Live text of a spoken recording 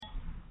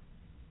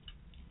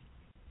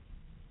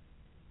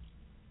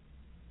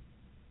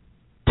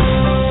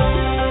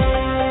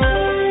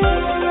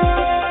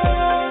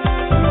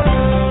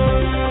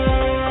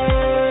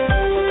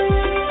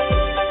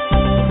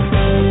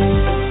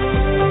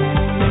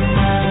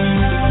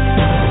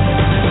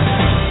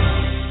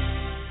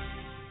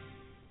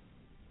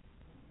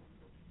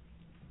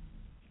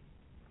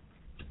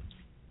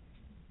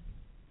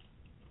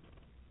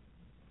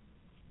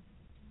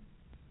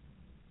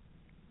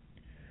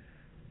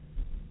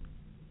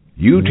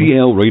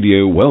UTL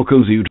Radio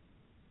welcomes you.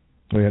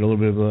 We had a little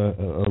bit of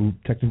a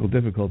technical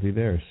difficulty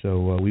there,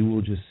 so we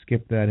will just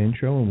skip that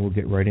intro and we'll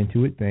get right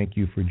into it. Thank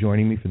you for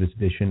joining me for this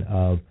edition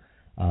of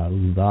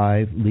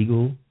Live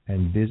Legal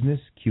and Business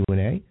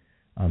Q&A.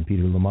 I'm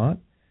Peter Lamont.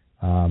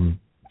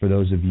 For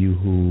those of you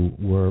who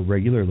were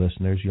regular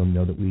listeners, you'll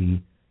know that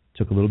we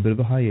took a little bit of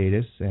a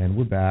hiatus, and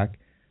we're back.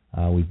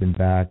 We've been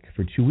back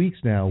for 2 weeks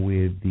now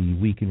with the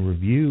Week in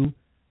Review,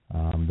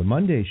 the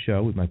Monday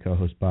show with my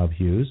co-host Bob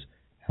Hughes.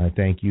 I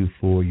thank you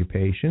for your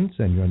patience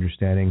and your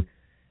understanding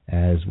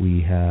as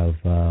we have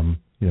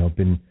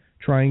been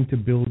trying to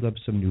build up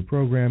some new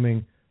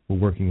programming. We're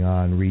working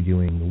on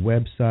redoing the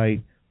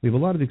website. We have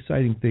a lot of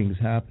exciting things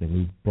happening.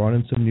 We've brought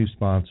in some new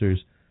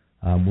sponsors.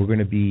 We're going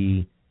to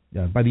be,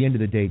 by the end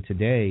of the day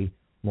today,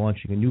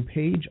 launching a new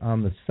page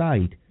on the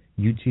site,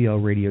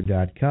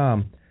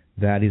 utlradio.com,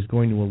 that is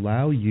going to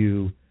allow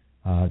you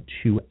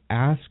to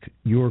ask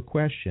your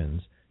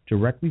questions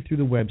directly through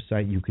the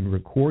website. You can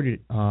record it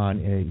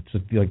on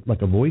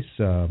like a voice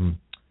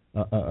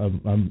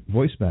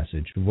voice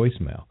message,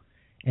 voicemail,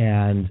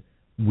 and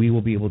we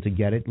will be able to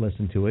get it,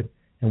 listen to it,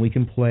 and we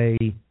can play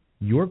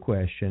your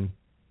question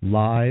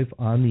live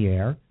on the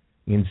air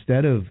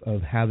instead of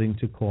having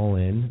to call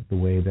in the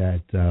way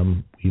that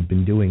we've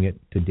been doing it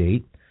to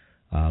date.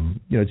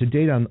 To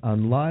date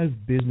on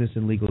live business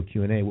and legal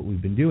Q&A, what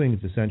we've been doing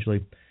is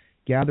essentially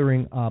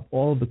gathering up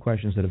all of the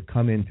questions that have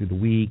come in through the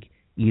week,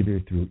 either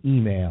through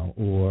email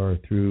or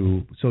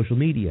through social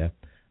media,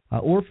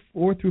 or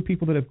through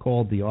people that have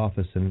called the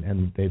office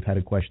and they've had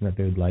a question that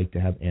they would like to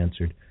have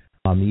answered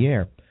on the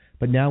air.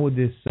 But now with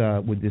this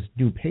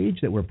new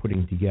page that we're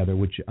putting together,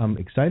 which I'm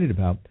excited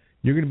about,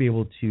 you're going to be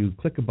able to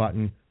click a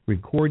button,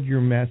 record your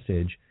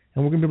message,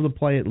 and we're going to be able to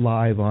play it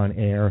live on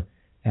air.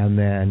 And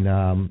then,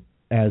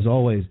 as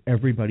always,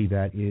 everybody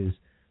that is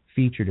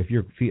featured, if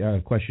your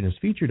question is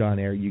featured on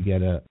air, you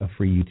get a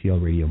free UTL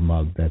Radio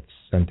mug that's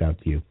sent out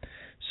to you.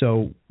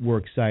 So we're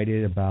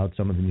excited about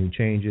some of the new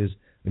changes.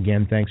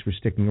 Again, thanks for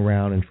sticking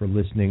around and for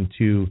listening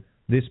to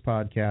this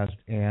podcast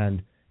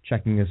and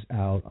checking us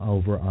out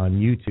over on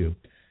YouTube.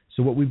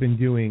 So what we've been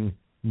doing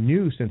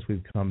new since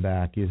we've come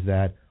back is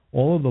that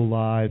all of the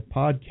live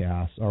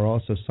podcasts are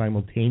also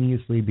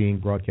simultaneously being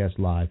broadcast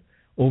live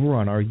over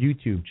on our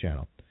YouTube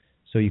channel.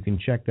 So you can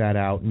check that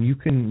out, and you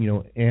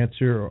can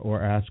answer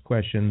or ask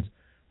questions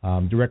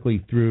directly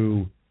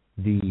through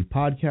the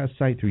podcast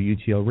site, through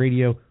UTL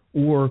Radio,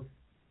 or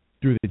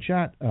through the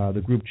chat,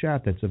 the group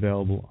chat that's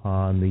available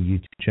on the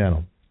YouTube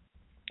channel.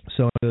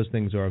 So those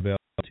things are available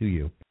to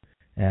you.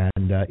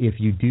 And if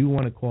you do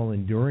want to call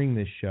in during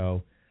this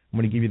show, I'm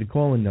going to give you the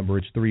call-in number.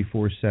 It's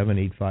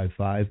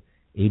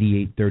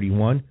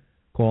 347-855-8831.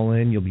 Call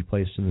in. You'll be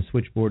placed in the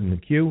switchboard in the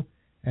queue,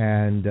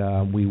 and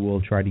we will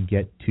try to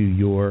get to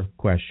your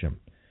question.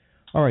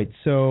 All right,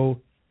 so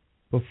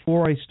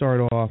before I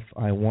start off,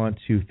 I want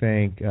to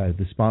thank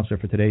the sponsor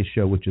for today's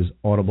show, which is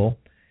Audible.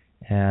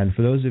 And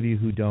for those of you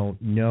who don't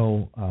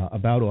know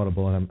about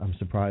Audible, and I'm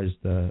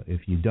surprised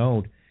if you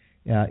don't,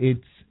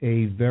 it's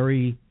a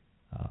very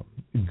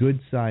good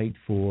site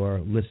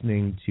for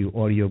listening to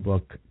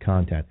audiobook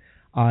content.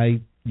 I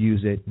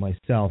use it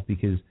myself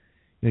because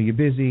you're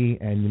busy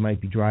and you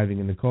might be driving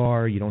in the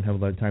car. You don't have a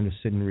lot of time to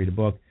sit and read a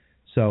book.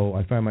 So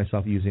I find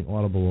myself using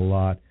Audible a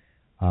lot.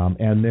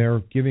 And they're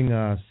giving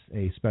us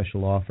a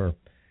special offer.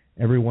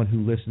 Everyone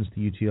who listens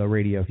to UTL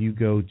Radio, if you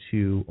go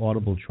to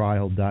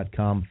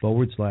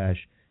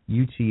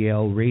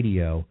audibletrial.com/UTL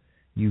Radio,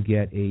 you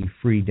get a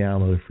free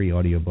download, a free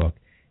audiobook.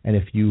 And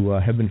if you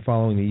have been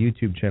following the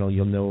YouTube channel,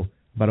 you'll know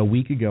about a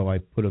week ago I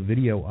put a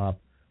video up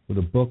with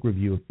a book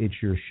review of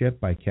It's Your Ship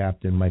by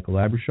Captain Michael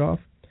Abrashoff.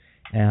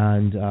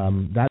 And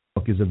that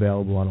book is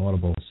available on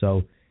Audible.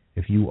 So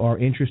if you are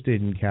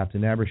interested in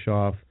Captain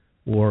Abrashoff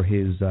or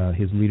his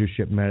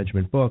leadership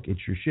management book,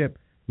 It's Your Ship,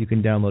 you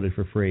can download it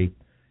for free.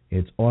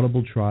 It's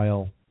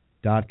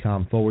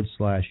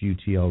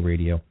audibletrial.com/UTL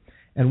Radio.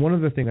 And one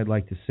other thing I'd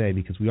like to say,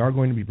 because we are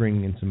going to be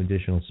bringing in some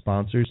additional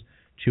sponsors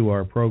to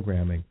our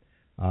programming,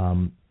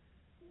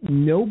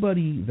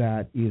 nobody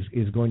that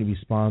is going to be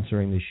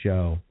sponsoring the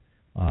show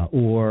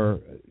or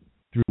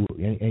through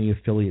any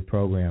affiliate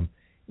program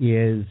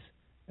is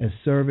a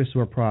service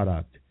or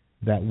product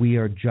that we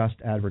are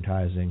just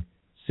advertising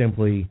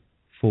simply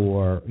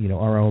for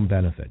our own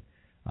benefit.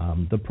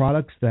 The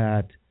products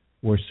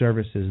or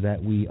services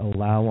that we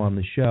allow on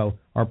the show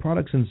are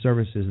products and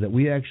services that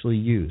we actually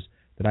use,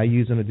 that I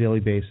use on a daily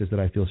basis, that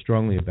I feel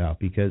strongly about,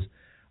 because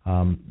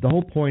the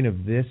whole point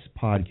of this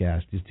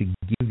podcast is to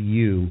give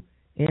you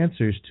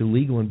answers to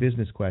legal and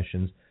business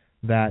questions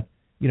that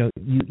you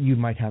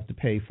might have to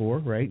pay for,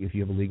 right? If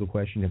you have a legal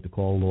question, you have to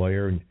call a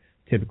lawyer, and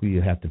typically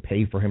you have to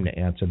pay for him to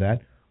answer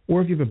that.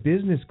 Or if you have a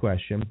business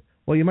question,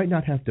 well, you might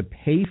not have to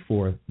pay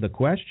for the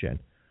question.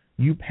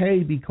 You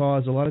pay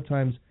because a lot of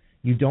times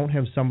you don't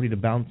have somebody to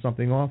bounce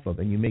something off of,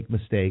 and you make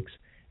mistakes,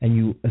 and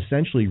you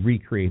essentially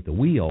recreate the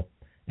wheel.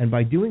 And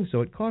by doing so,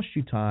 it costs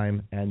you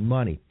time and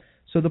money.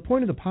 So the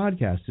point of the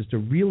podcast is to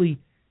really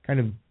kind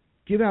of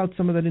give out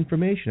some of that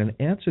information and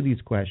answer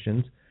these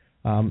questions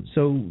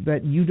so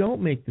that you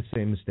don't make the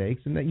same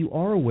mistakes and that you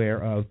are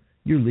aware of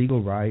your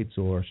legal rights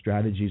or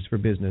strategies for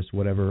business,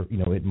 whatever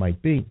it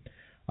might be.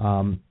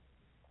 And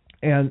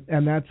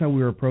that's how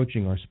we're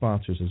approaching our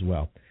sponsors as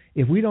well.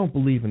 If we don't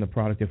believe in the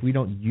product, if we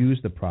don't use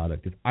the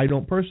product, if I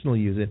don't personally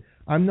use it,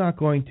 I'm not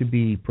going to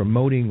be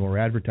promoting or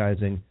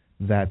advertising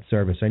that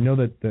service. I know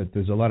that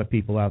there's a lot of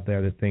people out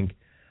there that think,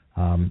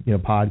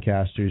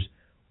 podcasters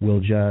will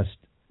just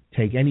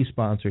take any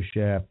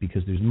sponsorship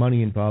because there's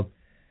money involved.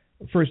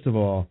 First of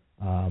all,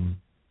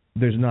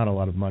 there's not a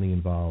lot of money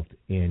involved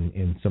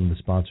in some of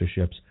the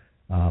sponsorships,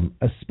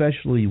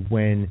 especially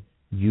when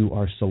you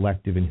are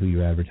selective in who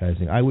you're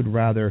advertising. I would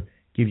rather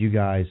give you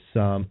guys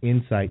some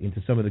insight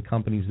into some of the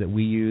companies that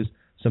we use,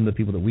 some of the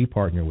people that we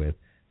partner with.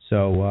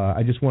 So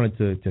I just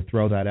wanted to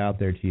throw that out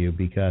there to you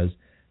because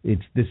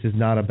this is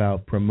not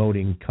about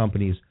promoting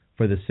companies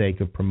for the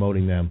sake of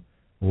promoting them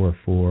or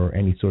for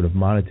any sort of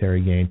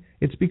monetary gain.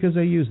 It's because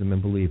I use them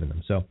and believe in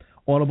them. So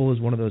Audible is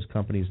one of those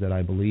companies that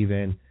I believe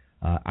in.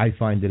 I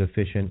find it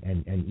efficient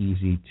and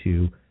easy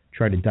to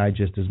try to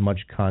digest as much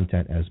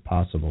content as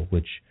possible,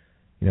 which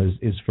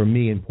is for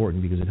me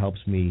important because it helps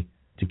me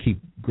to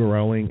keep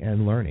growing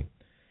and learning.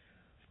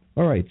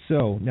 All right,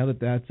 so now that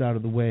that's out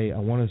of the way, I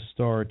want to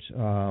start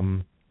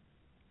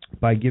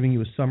by giving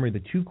you a summary of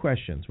the two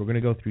questions. We're going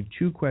to go through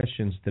two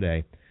questions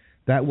today.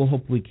 That will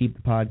hopefully keep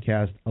the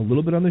podcast a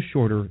little bit on the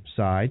shorter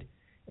side,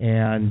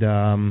 and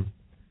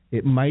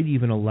it might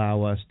even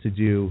allow us to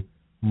do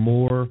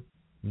more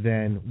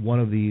than one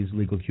of these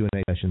legal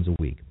Q&A sessions a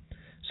week.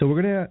 So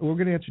we're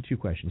going to answer two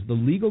questions. The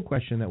legal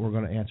question that we're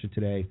going to answer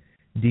today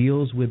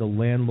deals with a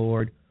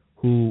landlord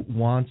who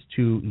wants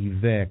to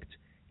evict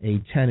a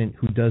tenant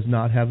who does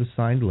not have a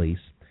signed lease.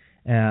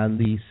 And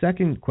the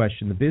second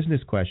question, the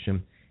business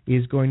question,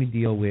 is going to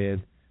deal with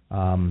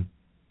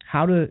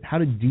how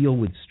to deal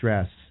with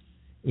stress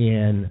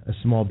in a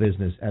small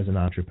business as an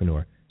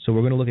entrepreneur. So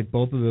we're going to look at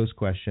both of those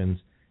questions,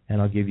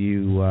 and I'll give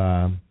you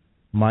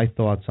my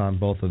thoughts on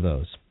both of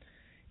those.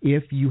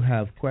 If you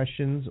have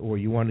questions or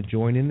you want to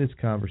join in this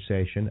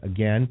conversation,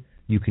 again,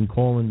 you can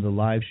call in the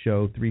live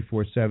show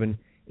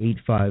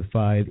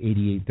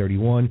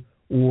 347-855-8831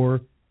 or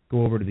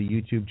go over to the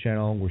YouTube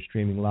channel. We're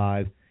streaming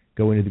live.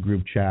 Go into the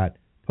group chat,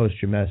 post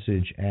your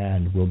message,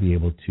 and we'll be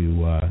able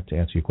to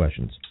answer your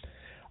questions.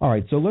 All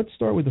right, so let's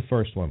start with the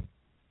first one.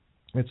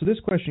 And so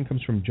this question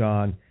comes from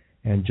John,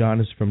 and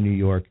John is from New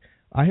York.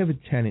 I have a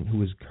tenant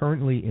who is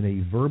currently in a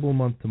verbal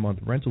month-to-month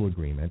rental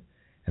agreement,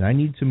 and I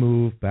need to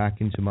move back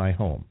into my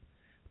home.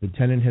 The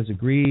tenant has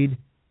agreed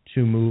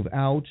to move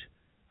out,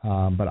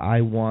 but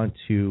I want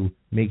to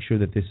make sure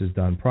that this is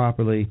done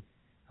properly.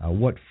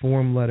 What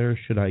form letter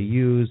should I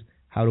use?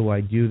 How do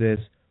I do this?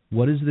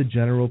 What is the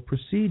general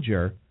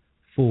procedure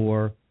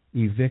for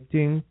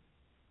evicting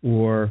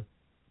or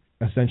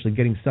essentially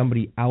getting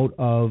somebody out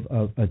of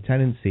a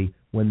tenancy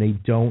when they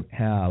don't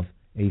have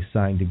a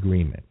signed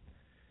agreement?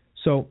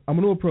 So I'm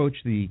going to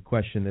approach the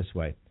question this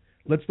way.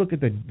 Let's look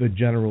at the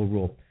general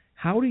rule.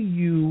 How do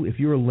you, if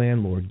you're a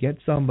landlord, get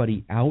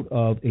somebody out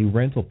of a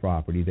rental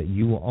property that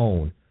you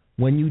own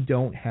when you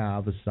don't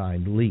have a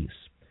signed lease?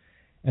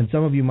 And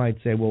some of you might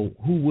say, well,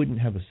 who wouldn't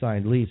have a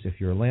signed lease if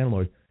you're a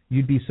landlord?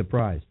 You'd be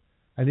surprised.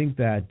 I think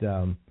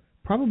that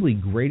probably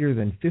greater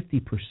than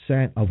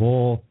 50% of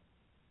all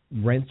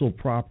rental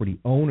property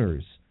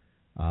owners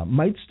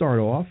might start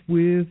off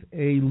with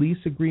a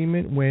lease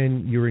agreement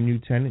when you're a new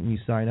tenant and you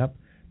sign up.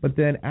 But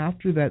then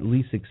after that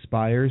lease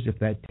expires, if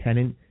that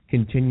tenant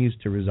continues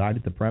to reside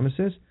at the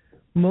premises,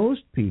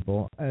 most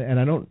people, and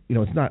I don't,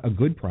 it's not a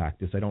good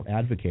practice, I don't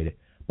advocate it,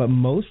 but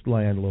most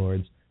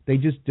landlords, they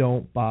just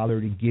don't bother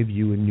to give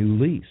you a new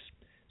lease.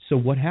 So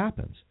what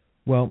happens?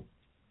 Well,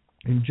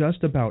 in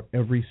just about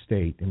every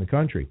state in the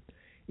country,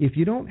 if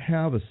you don't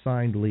have a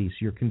signed lease,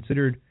 you're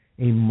considered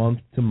a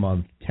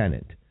month-to-month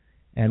tenant.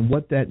 And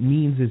what that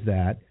means is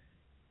that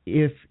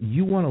if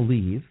you want to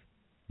leave,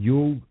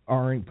 you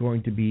aren't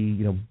going to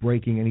be,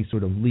 breaking any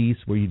sort of lease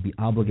where you'd be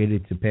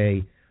obligated to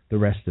pay the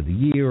rest of the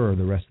year or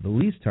the rest of the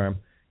lease term.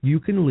 You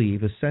can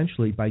leave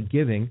essentially by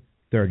giving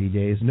 30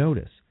 days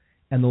notice.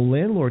 And the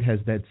landlord has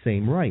that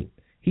same right.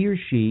 He or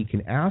she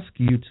can ask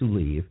you to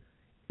leave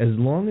as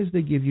long as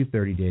they give you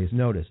 30 days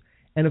notice.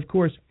 And of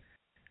course,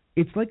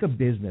 it's like a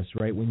business,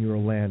 right? When you're a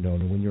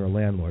landowner, when you're a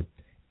landlord,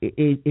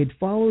 it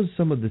follows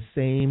some of the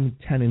same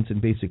tenets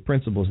and basic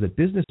principles that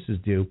businesses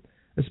do,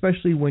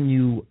 especially when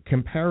you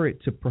compare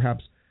it to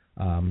perhaps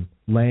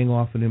laying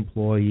off an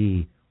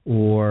employee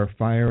or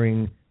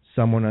firing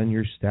someone on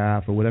your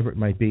staff or whatever it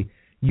might be.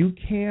 You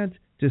can't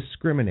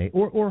discriminate,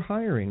 or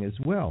hiring as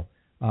well.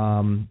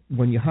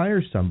 When you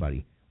hire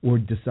somebody or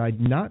decide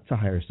not to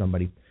hire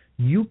somebody,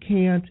 you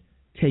can't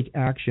take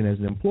action as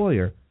an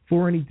employer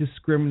for any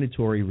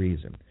discriminatory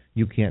reason.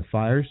 You can't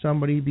fire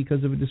somebody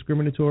because of a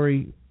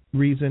discriminatory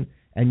reason,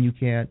 and you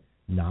can't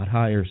not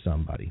hire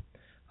somebody.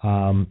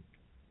 And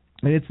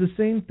it's the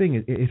same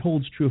thing. It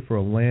holds true for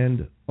a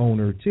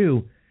landowner,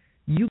 too.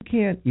 You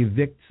can't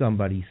evict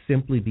somebody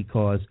simply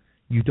because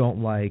you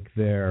don't like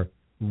their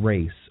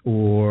race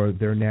or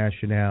their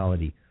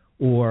nationality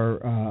or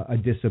a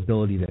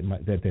disability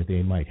that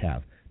they might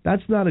have.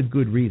 That's not a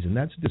good reason.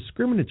 That's a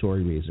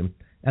discriminatory reason,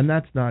 and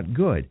that's not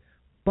good.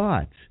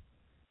 But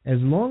as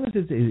long as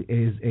it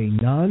is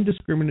a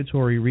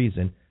non-discriminatory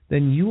reason,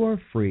 then you are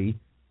free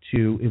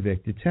to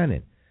evict a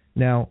tenant.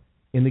 Now,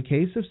 in the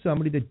case of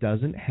somebody that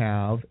doesn't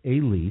have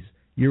a lease,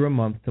 you're a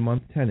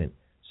month-to-month tenant.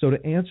 So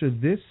to answer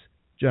this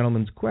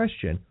gentleman's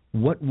question,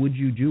 what would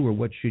you do or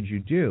what should you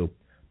do?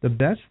 The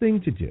best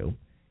thing to do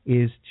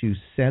is to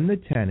send the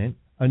tenant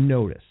a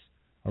notice,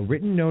 a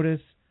written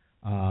notice.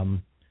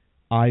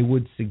 I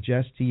would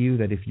suggest to you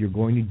that if you're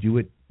going to do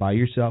it by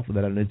yourself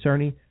without an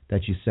attorney,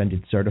 that you send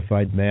it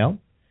certified mail.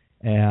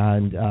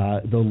 And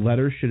the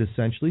letter should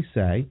essentially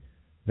say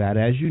that,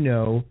 as you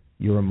know,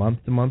 you're a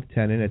month-to-month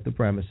tenant at the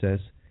premises,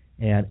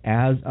 and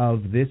as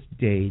of this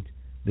date,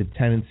 the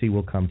tenancy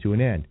will come to an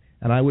end.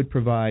 And I would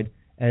provide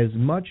as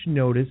much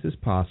notice as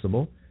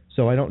possible.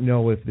 So I don't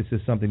know if this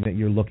is something that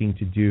you're looking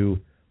to do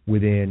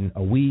within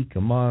a week,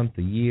 a month,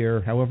 a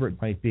year, however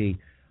it might be,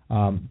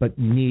 but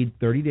you need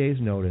 30 days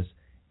notice.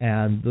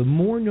 And the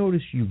more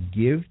notice you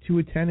give to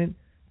a tenant,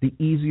 the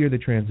easier the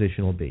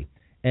transition will be.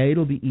 A,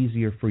 it'll be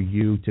easier for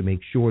you to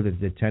make sure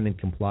that the tenant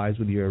complies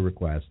with your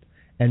request.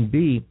 And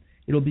B,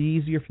 it'll be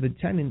easier for the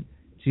tenant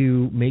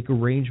to make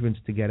arrangements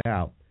to get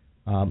out.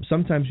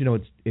 Sometimes,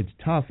 it's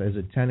tough as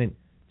a tenant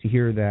to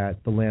hear that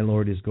the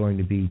landlord is going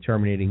to be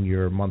terminating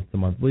your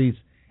month-to-month lease,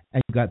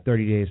 and you've got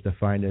 30 days to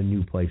find a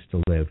new place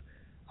to live.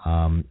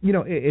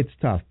 It's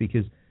tough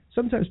because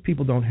sometimes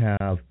people don't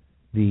have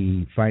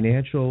the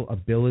financial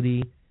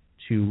ability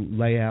to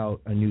lay out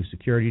a new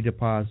security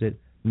deposit.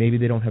 Maybe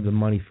they don't have the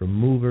money for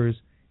movers.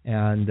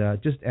 And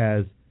just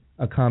as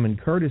a common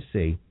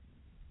courtesy,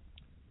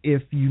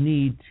 if you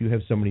need to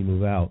have somebody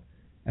move out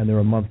and they're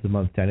a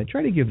month-to-month tenant,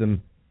 try to give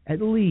them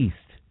at least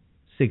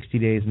 60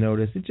 days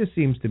notice. It just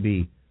seems to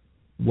be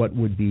what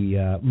would be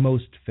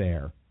most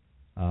fair.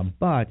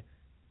 But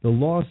the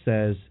law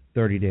says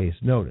 30 days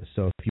notice.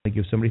 So if you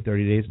give somebody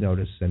 30 days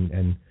notice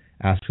and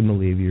ask them to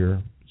leave,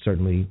 you're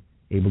certainly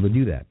able to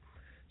do that.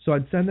 So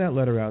I'd send that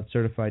letter out,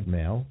 certified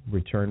mail,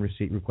 return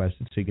receipt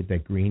requested, so you get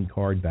that green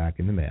card back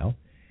in the mail.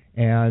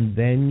 And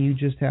then you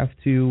just have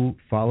to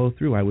follow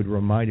through. I would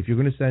remind, if you're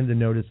going to send a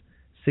notice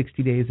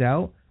 60 days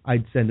out,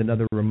 I'd send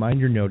another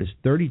reminder notice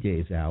 30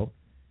 days out,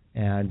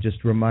 and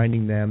just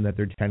reminding them that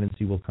their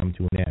tenancy will come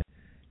to an end.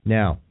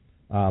 Now,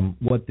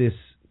 what this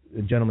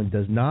gentleman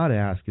does not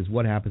ask is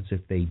what happens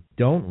if they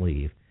don't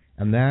leave,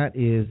 and that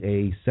is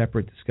a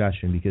separate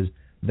discussion because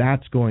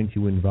that's going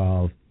to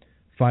involve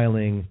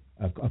filing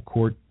a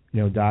court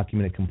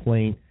document, a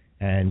complaint,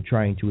 and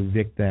trying to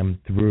evict them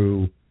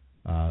through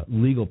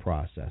legal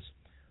process.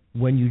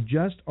 When you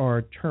just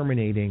are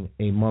terminating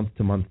a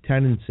month-to-month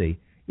tenancy,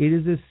 it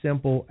is as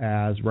simple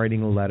as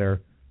writing a letter,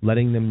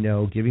 letting them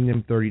know, giving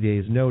them 30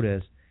 days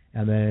notice,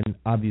 and then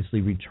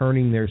obviously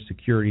returning their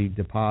security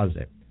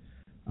deposit.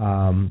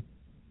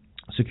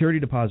 Security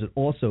deposit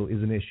also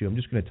is an issue I'm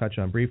just going to touch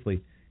on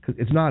briefly because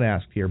it's not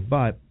asked here,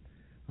 but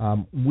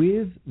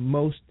with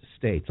most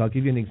states, I'll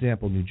give you an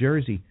example. New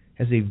Jersey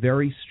has a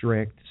very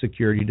strict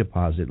security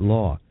deposit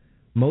law.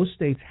 Most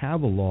states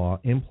have a law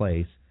in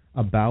place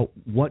about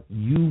what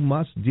you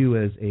must do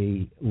as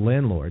a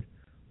landlord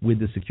with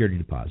the security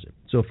deposit.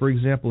 So, for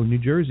example, in New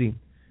Jersey,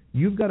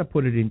 you've got to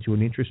put it into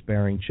an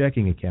interest-bearing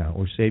checking account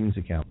or savings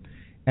account,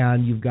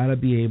 and you've got to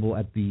be able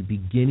at the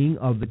beginning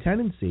of the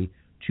tenancy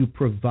to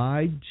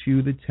provide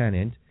to the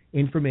tenant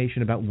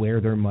information about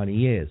where their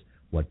money is,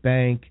 what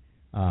bank,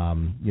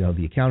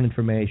 the account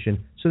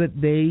information, so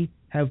that they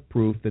have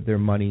proof that their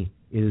money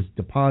is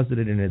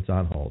deposited and it's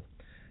on hold.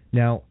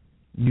 Now,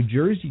 New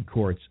Jersey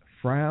courts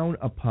frown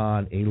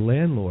upon a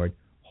landlord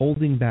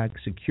holding back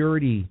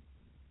security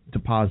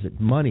deposit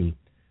money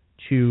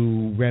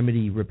to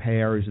remedy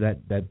repairs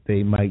that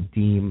they might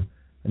deem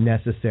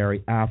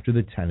necessary after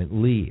the tenant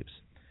leaves.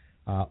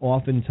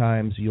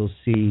 Oftentimes, you'll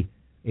see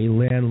a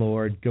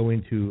landlord go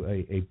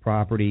into a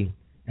property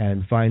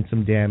and find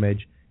some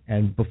damage,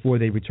 and before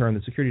they return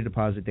the security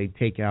deposit, they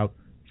take out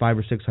 $500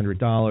 or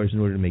 $600 in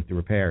order to make the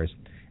repairs.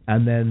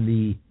 And then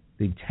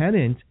the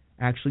tenant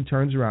actually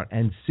turns around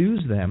and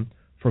sues them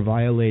for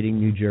violating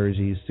New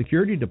Jersey's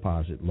security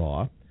deposit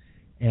law,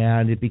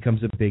 and it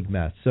becomes a big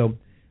mess. So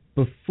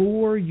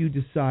before you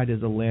decide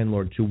as a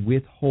landlord to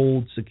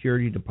withhold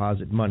security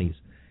deposit monies,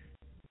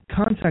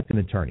 contact an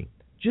attorney.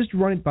 Just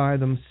run it by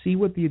them, see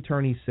what the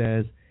attorney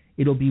says.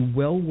 It'll be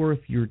well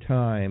worth your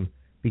time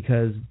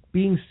because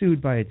being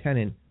sued by a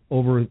tenant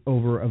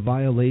over a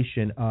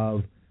violation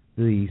of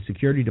the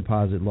security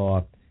deposit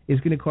law is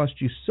going to cost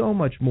you so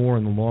much more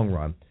in the long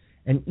run.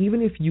 And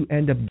even if you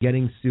end up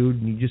getting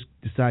sued and you just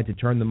decide to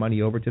turn the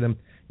money over to them,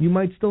 you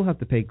might still have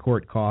to pay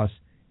court costs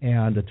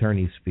and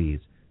attorney's fees.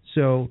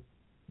 So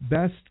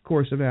best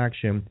course of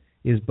action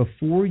is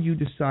before you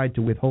decide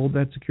to withhold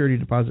that security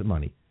deposit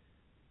money,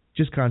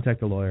 just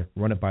contact a lawyer,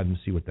 run it by them,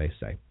 see what they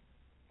say.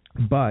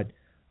 But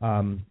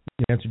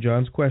to answer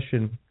John's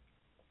question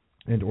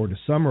and or to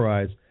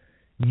summarize,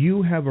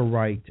 you have a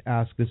right to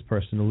ask this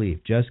person to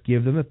leave. Just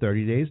give them a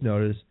 30 days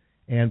notice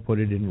and put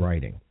it in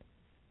writing.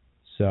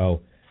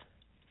 So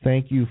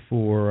thank you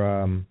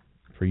for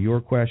your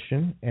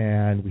question,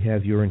 and we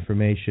have your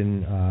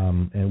information,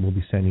 and we'll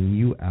be sending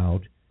you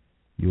out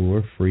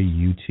your free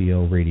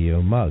UTL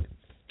Radio mug.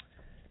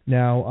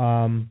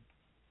 Now,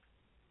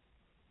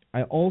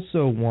 I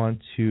also want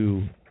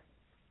to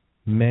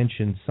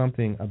mention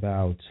something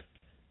about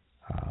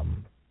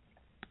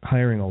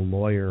hiring a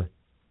lawyer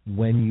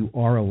when you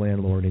are a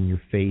landlord and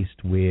you're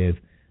faced with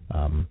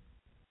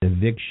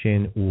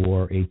eviction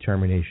or a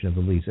termination of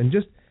the lease. And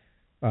just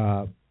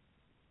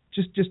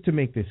to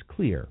make this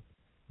clear,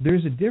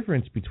 there's a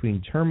difference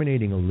between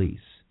terminating a lease,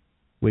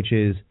 which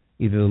is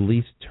either the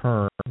lease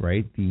term,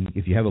 right?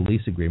 If you have a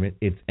lease agreement,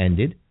 it's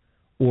ended,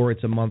 or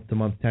it's a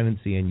month-to-month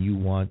tenancy and you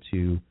want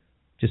to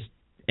just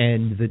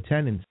end the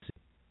tenancy.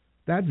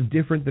 That's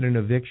different than an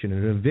eviction.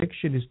 An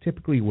eviction is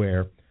typically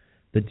where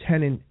the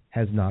tenant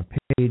has not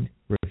paid,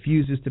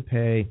 refuses to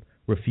pay,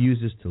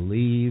 refuses to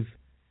leave.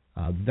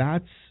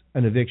 That's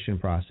an eviction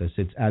process.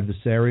 It's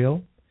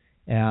adversarial,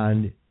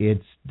 and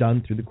it's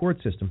done through the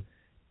court system.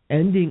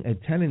 Ending a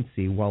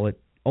tenancy, while it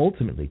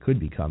ultimately could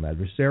become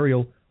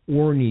adversarial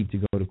or need to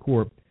go to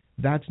court,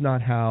 that's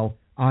not how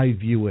I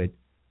view it.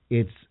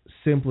 It's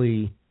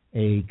simply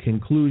a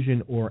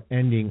conclusion or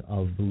ending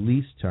of the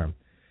lease term.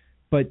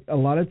 But a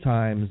lot of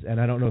times, and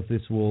I don't know if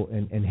this will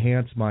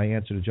enhance my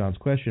answer to John's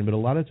question, but a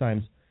lot of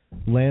times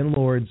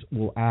landlords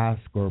will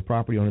ask, or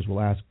property owners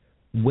will ask,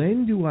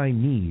 when do I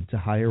need to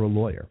hire a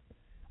lawyer?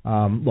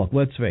 Look,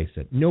 let's face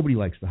it, nobody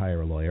likes to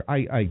hire a lawyer.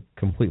 I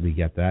completely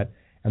get that.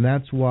 And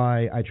that's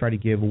why I try to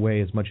give away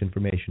as much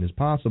information as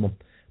possible,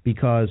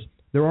 because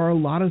there are a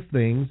lot of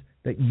things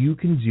that you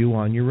can do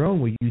on your own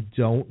where you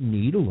don't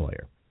need a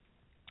lawyer.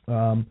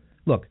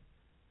 Look,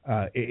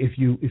 if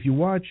you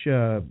watch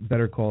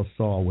Better Call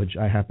Saul, which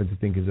I happen to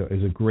think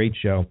is a great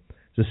show,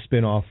 it's a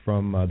spin-off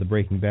from the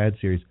Breaking Bad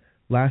series.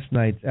 Last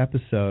night's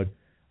episode,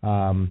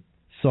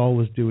 Saul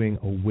was doing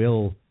a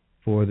will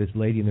for this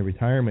lady in the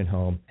retirement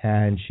home,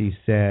 and she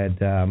said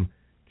to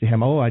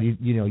him,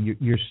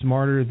 you're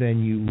smarter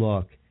than you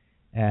look.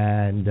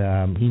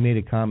 And he made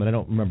a comment, I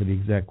don't remember the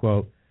exact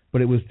quote,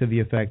 but it was to the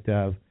effect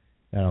of,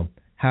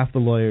 half the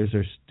lawyers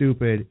are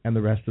stupid and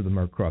the rest of them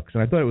are crooks.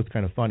 And I thought it was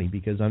kind of funny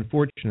because,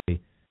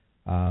 unfortunately,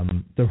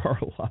 there are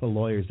a lot of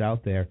lawyers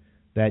out there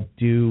that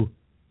do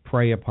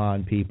prey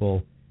upon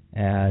people,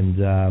 and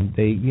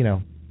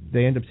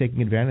they end up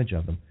taking advantage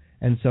of them.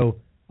 And so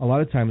a lot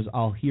of times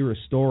I'll hear a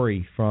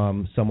story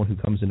from someone who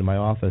comes into my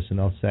office, and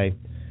they'll say,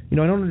 I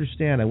don't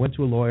understand. I went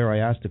to a lawyer. I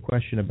asked a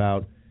question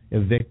about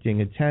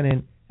evicting a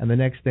tenant, and the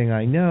next thing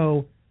I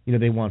know,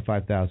 they want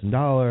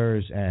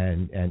 $5,000,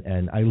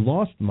 and I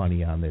lost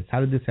money on this. How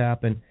did this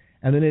happen?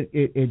 And then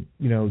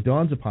it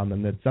dawns upon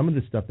them that some of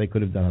this stuff they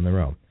could have done on their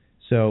own.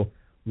 So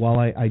while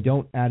I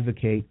don't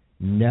advocate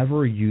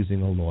never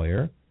using a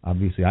lawyer,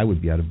 obviously I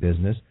would be out of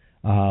business,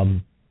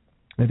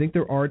 I think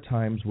there are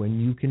times when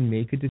you can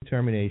make a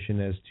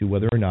determination as to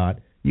whether or not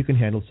you can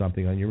handle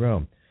something on your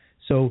own.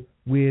 So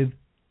with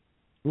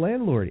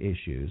landlord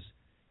issues,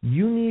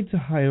 you need to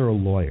hire a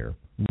lawyer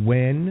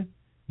when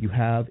you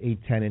have a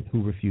tenant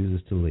who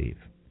refuses to leave,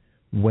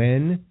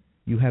 when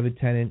you have a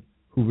tenant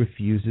who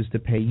refuses to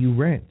pay you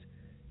rent.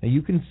 Now,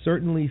 you can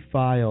certainly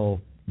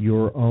file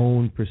your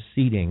own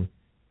proceeding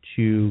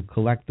to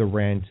collect the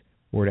rent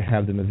or to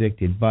have them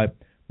evicted, but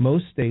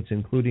most states,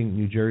 including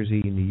New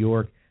Jersey and New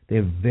York, they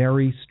have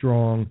very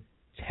strong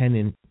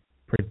tenant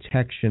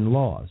protection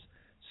laws.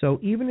 So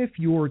even if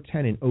your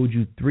tenant owed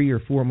you 3 or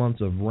 4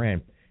 months of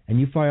rent and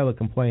you file a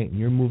complaint and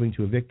you're moving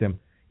to evict them,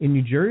 in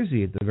New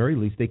Jersey, at the very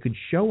least, they could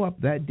show up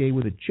that day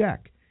with a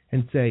check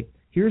and say,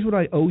 here's what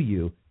I owe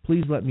you,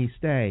 please let me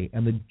stay,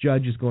 and the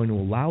judge is going to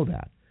allow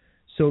that.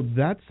 So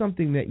that's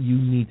something that you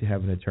need to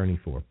have an attorney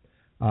for.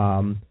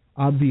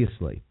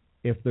 Obviously,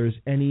 if there's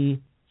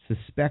any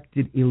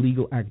suspected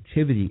illegal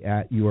activity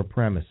at your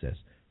premises,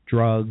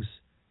 drugs,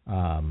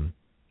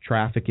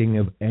 trafficking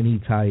of any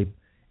type,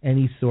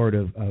 any sort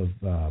of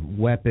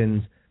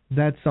weapons,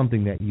 that's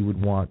something that you would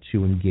want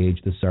to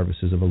engage the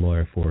services of a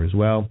lawyer for as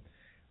well.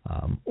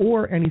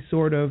 Or any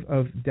sort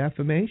of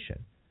defamation.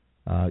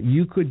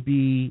 You could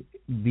be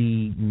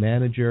the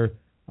manager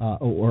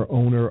or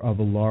owner of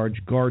a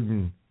large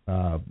garden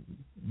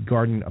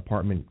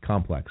apartment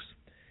complex,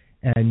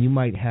 and you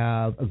might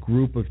have a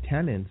group of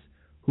tenants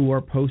who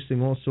are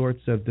posting all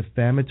sorts of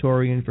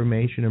defamatory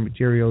information or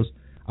materials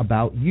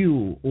about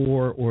you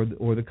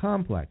or the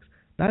complex.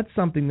 That's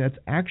something that's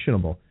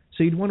actionable.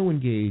 So you'd want to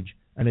engage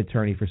an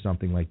attorney for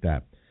something like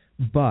that.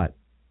 But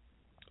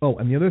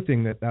and the other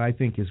thing that I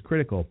think is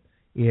critical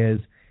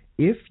is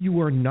if you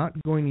are not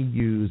going to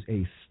use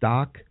a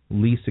stock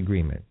lease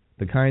agreement,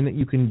 the kind that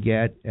you can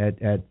get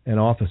at an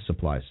office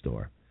supply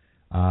store,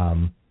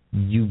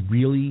 you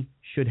really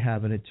should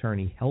have an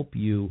attorney help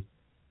you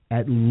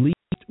at least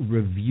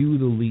review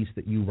the lease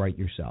that you write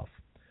yourself.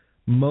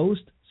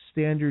 Most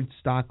standard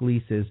stock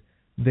leases,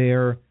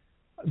 they're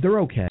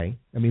okay.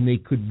 I mean, they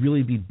could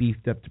really be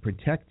beefed up to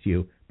protect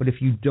you, but if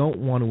you don't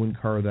want to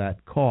incur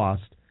that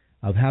cost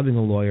of having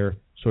a lawyer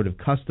sort of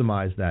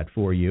customize that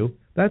for you,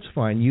 that's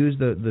fine. Use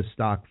the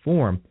stock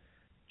form.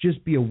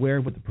 just be aware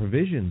of what the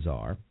provisions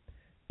are.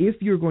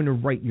 If you're going to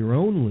write your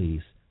own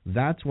lease,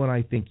 that's when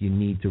I think you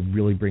need to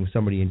really bring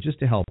somebody in just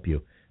to help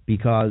you,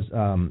 because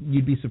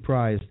you'd be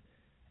surprised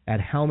at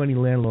how many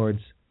landlords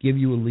give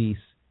you a lease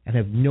and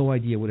have no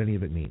idea what any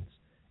of it means.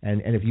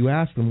 And if you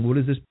ask them, what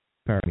does this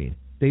paragraph mean?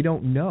 They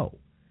don't know.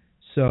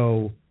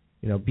 So,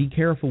 be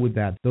careful with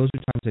that. Those are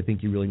times I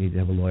think you really need to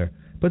have a lawyer.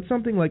 But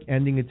something like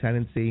ending a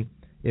tenancy,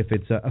 if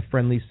it's a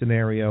friendly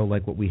scenario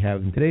like what we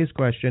have in today's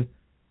question,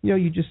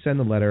 you just send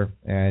a letter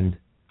and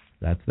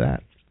that's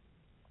that.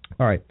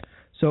 All right.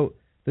 So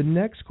the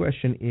next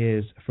question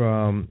is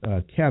from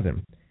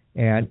Kevin,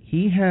 and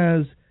he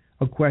has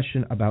a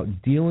question about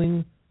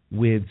dealing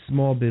with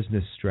small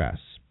business stress.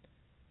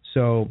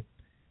 So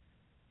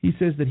he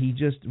says that he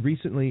just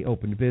recently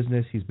opened a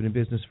business. He's been in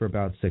business for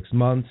about 6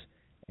 months,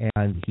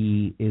 and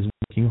he is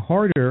working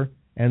harder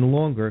and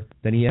longer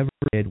than he ever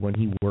did when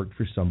he worked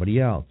for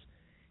somebody else.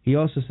 He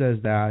also says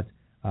that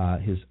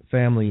his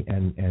family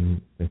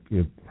and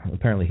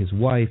apparently his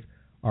wife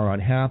are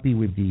unhappy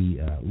with the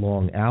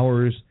long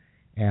hours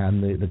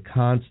and the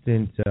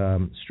constant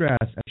stress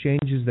and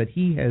changes that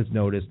he has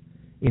noticed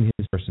in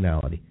his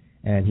personality.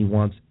 And he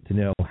wants to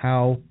know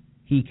how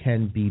he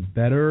can be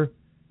better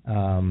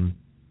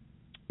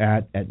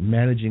at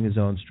managing his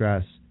own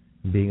stress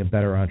and being a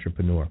better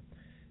entrepreneur.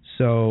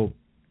 So,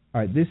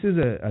 all right, this is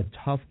a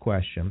tough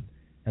question,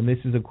 and this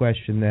is a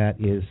question that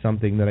is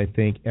something that I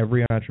think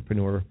every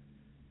entrepreneur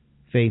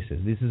faces.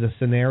 This is a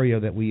scenario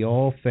that we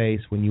all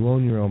face when you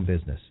own your own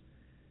business.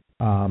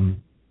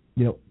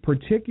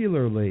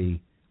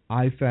 Particularly,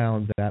 I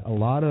found that a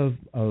lot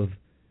of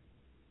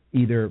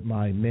either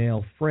my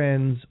male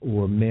friends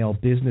or male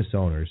business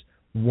owners,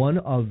 one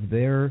of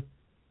their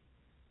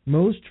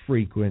most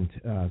frequent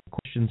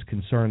questions,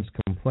 concerns,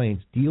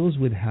 complaints deals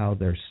with how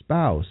their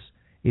spouse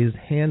is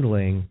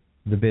handling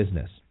the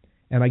business.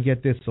 And I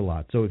get this a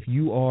lot. So if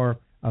you are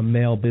a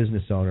male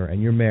business owner and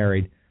you're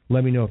married,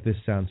 let me know if this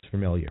sounds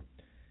familiar.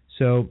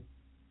 So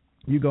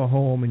you go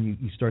home and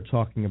you start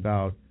talking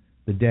about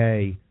the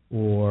day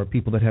or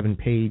people that haven't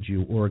paid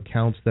you or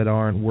accounts that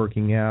aren't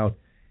working out,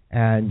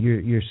 and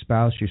your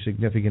spouse, your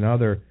significant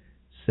other,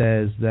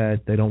 says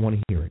that they don't want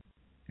to hear it.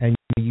 And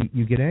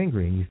you get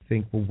angry and you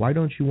think, well, why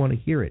don't you want to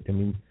hear it? I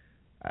mean,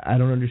 I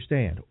don't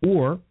understand.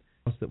 Or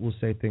that will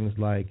say things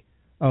like,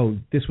 oh,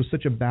 this was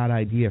such a bad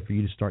idea for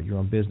you to start your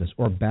own business,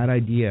 or a bad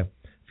idea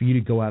for you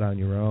to go out on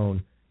your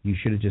own. You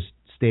should have just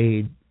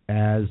stayed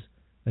as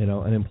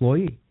an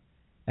employee.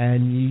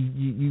 And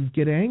you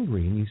get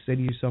angry and you say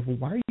to yourself, well,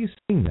 why are you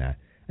saying that?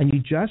 And you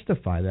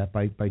justify that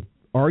by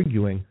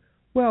arguing,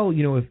 well,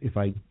 if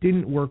I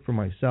didn't work for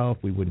myself,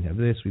 we wouldn't have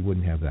this, we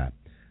wouldn't have that.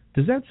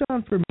 Does that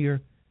sound familiar?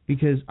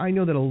 Because I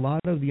know that a lot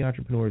of the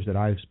entrepreneurs that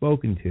I've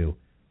spoken to,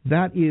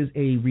 that is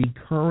a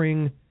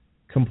recurring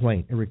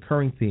complaint, a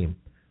recurring theme.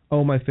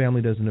 Oh, my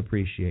family doesn't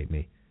appreciate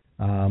me.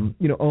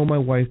 Oh, my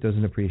wife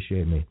doesn't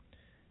appreciate me.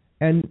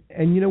 And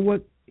you know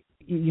what?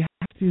 You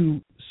have to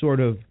sort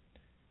of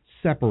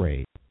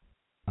separate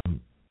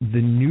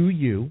the new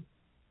you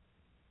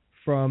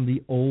from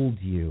the old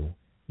you,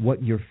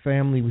 what your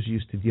family was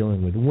used to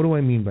dealing with. And what do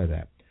I mean by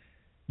that?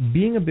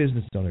 Being a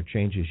business owner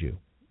changes you,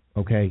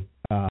 okay?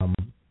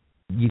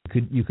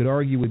 You could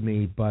argue with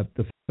me, but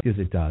the fact is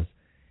it does.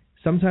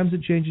 Sometimes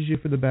it changes you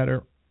for the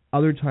better.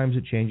 Other times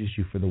it changes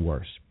you for the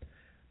worse.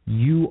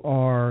 You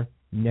are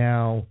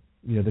now,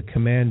 the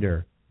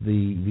commander,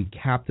 the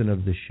captain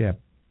of the ship,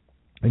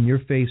 and you're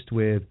faced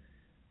with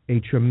a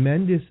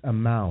tremendous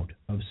amount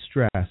of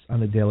stress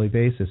on a daily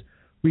basis,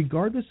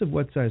 regardless of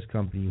what size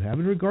company you have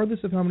and regardless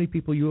of how many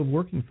people you have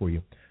working for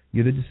you.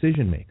 You're the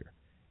decision maker,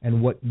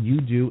 and what you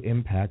do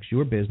impacts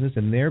your business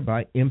and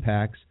thereby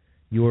impacts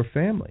your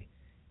family.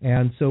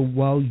 And so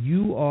while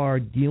you are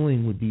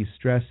dealing with these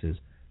stresses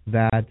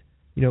that,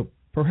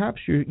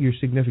 perhaps your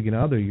significant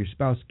other, your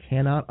spouse,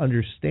 cannot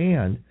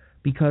understand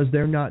because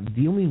they're not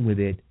dealing with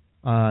it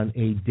on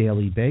a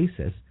daily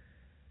basis,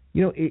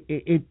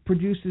 it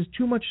produces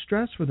too much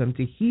stress for them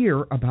to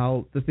hear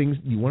about the things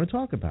you want to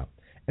talk about.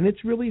 And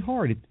it's really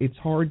hard. It's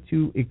hard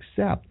to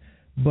accept.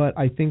 But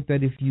I think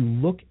that if you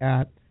look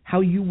at how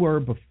you were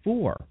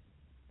before,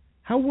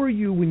 how were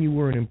you when you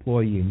were an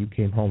employee and you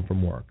came home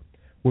from work?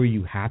 Were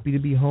you happy to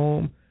be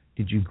home?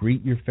 Did you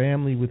greet your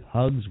family with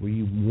hugs? Were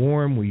you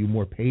warm? Were you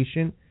more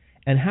patient?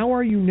 And how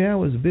are you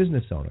now as a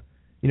business owner?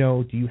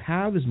 Do you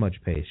have as much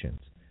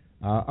patience?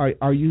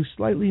 Are you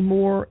slightly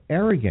more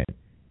arrogant?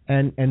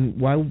 And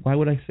why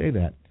would I say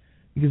that?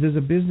 Because as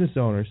a business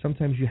owner,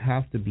 sometimes you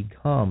have to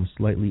become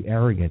slightly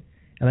arrogant.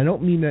 And I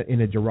don't mean that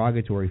in a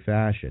derogatory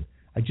fashion.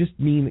 I just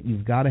mean that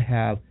you've got to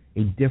have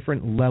a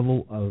different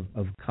level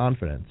of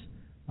confidence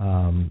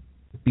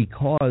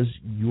because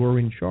you're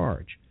in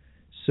charge.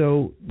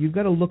 So you've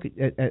got to look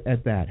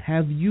at that.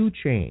 Have you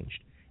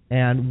changed?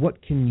 And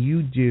what can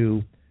you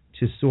do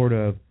to sort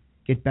of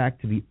get back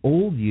to the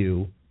old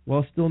you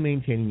while still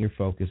maintaining your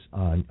focus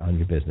on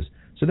your business?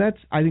 So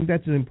I think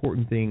that's an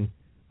important thing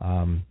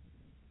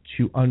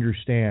to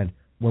understand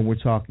when we're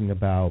talking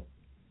about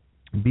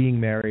being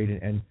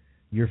married and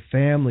your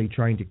family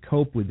trying to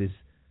cope with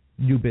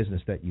new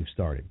business that you've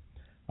started.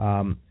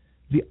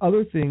 The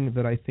other thing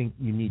that I think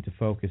you need to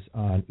focus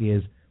on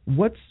is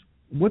what's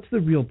the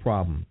real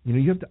problem.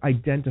 You have to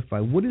identify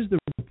what is the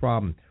real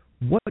problem.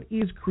 What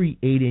is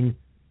creating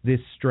this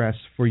stress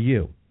for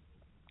you?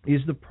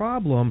 Is the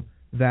problem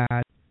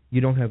that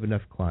you don't have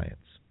enough clients?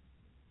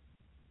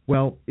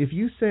 Well, if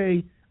you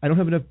say, I don't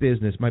have enough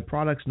business, my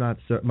product's not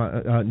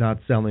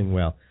selling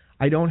well,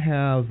 I don't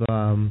have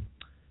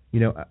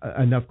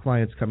enough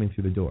clients coming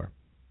through the door.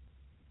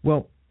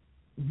 Well,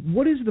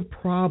 what is the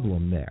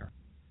problem there?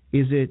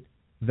 Is it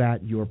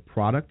that your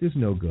product is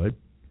no good?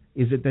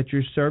 Is it that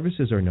your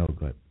services are no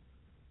good?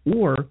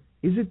 Or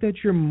is it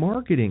that your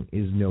marketing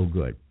is no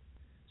good?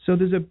 So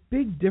there's a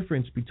big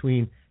difference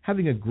between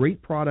having a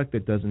great product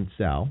that doesn't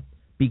sell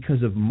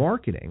because of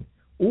marketing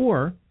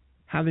or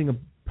having a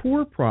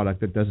poor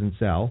product that doesn't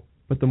sell,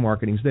 but the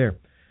marketing's there.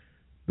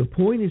 The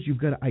point is you've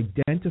got to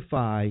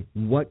identify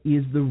what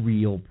is the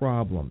real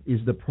problem. Is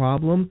the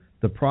problem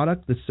the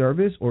product, the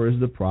service, or is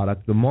the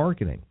product the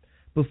marketing?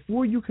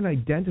 Before you can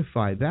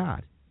identify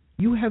that,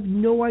 you have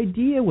no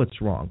idea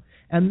what's wrong,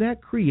 and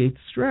that creates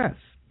stress.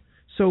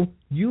 So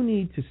you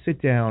need to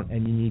sit down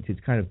and you need to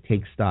kind of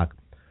take stock.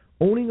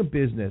 Owning a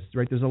business,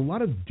 right, there's a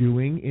lot of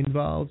doing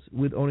involved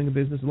with owning a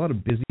business, a lot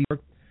of busy work,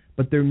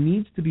 but there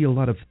needs to be a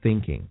lot of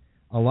thinking,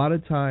 a lot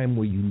of time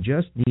where you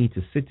just need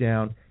to sit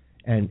down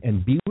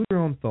and be with your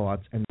own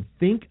thoughts and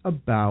think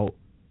about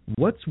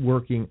what's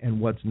working and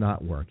what's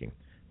not working.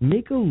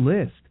 Make a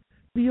list,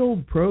 the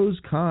old pros,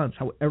 cons,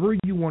 however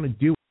you want to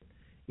do it.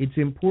 It's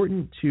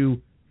important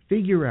to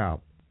figure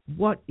out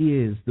what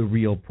is the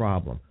real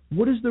problem.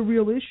 What is the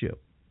real issue?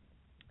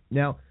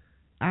 Now,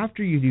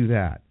 after you do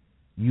that,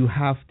 you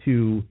have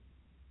to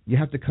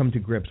come to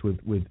grips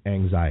with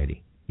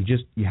anxiety.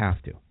 You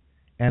have to.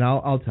 And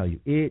I'll tell you,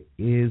 it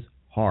is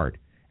hard,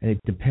 and it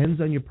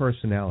depends on your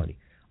personality.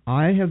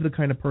 I have the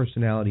kind of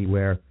personality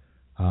where,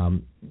 I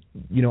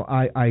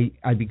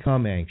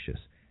become anxious,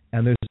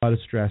 and there's a lot of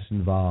stress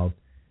involved.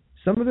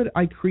 Some of it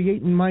I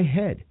create in my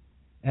head,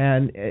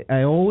 and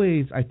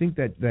I think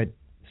that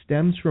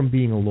stems from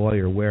being a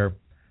lawyer, where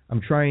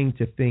I'm trying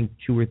to think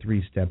 2 or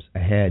 3 steps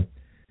ahead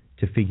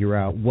to figure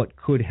out what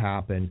could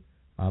happen,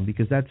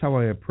 because that's how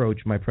I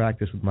approach my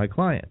practice with my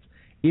clients.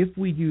 If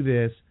we do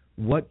this,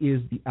 what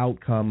is the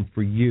outcome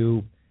for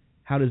you?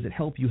 How does it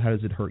help you? How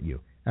does it hurt you?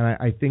 And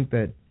I think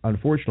that,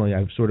 unfortunately,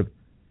 I've sort of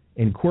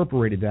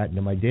incorporated that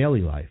into my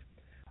daily life.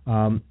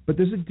 But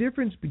there's a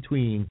difference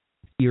between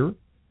fear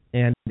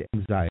and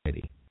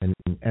anxiety. And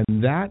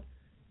that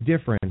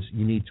difference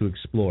you need to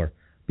explore,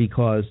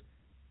 because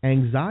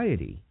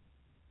anxiety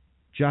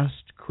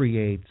just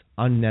creates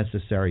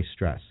unnecessary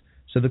stress.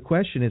 So the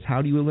question is,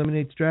 how do you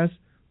eliminate stress?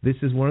 This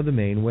is one of the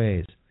main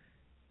ways.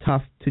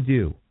 Tough to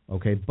do,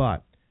 okay?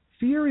 But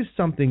fear is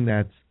something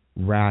that's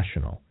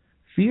rational.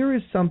 Fear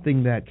is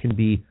something that can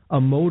be a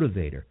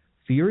motivator.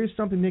 Fear is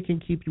something that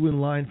can keep you in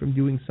line from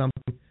doing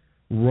something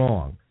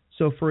wrong.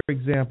 So, for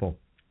example,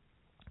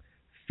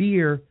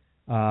 fear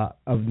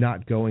of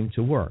not going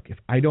to work. If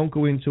I don't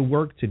go into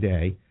work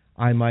today,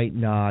 I might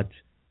not,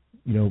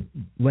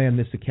 land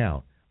this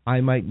account.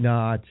 I might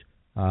not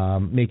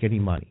make any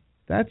money.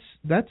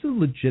 That's a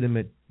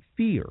legitimate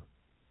fear,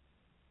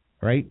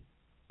 right?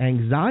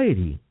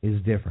 Anxiety is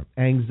different.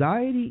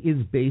 Anxiety is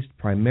based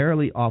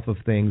primarily off of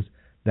things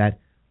that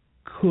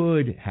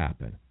could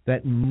happen,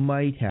 that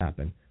might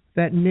happen,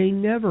 that may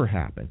never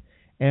happen.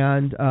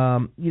 And,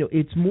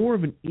 it's more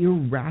of an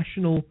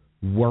irrational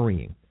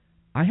worrying.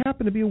 I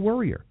happen to be a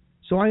worrier,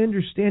 so I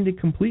understand it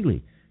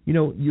completely.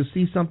 You'll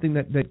see something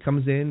that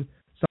comes in,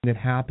 something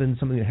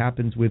that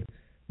happens with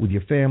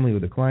your family,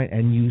 with a client,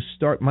 and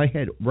my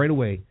head right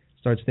away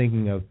starts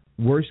thinking of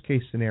worst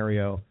case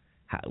scenario,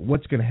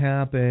 what's going to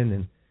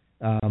happen,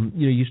 and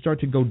you start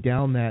to go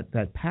down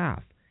that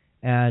path.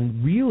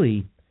 And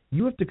really,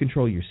 you have to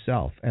control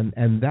yourself,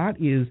 and that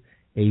is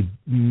a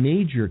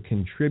major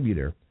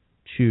contributor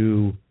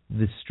to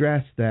the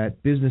stress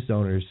that business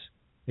owners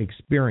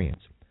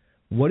experience.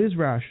 What is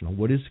rational?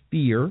 What is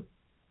fear?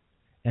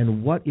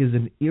 And what is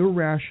an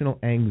irrational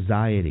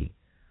anxiety?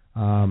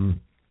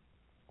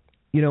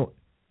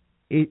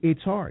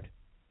 It's hard,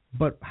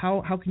 but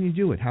how can you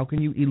do it? How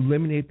can you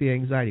eliminate the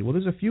anxiety? Well,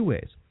 there's a few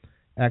ways.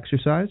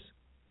 Exercise.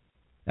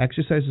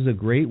 Exercise is a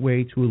great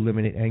way to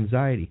eliminate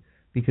anxiety,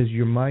 because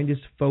your mind is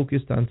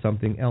focused on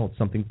something else,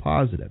 something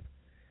positive.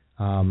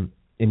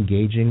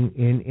 Engaging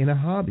in a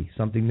hobby,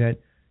 something that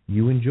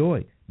you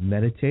enjoy.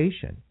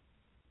 Meditation.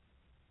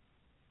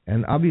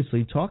 And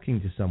obviously talking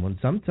to someone.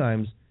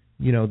 Sometimes,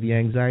 the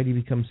anxiety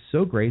becomes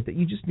so great that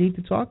you just need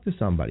to talk to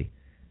somebody.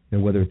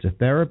 Whether it's a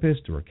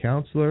therapist or a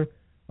counselor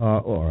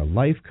or a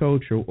life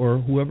coach or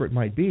whoever it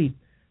might be,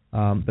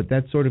 but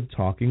that sort of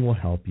talking will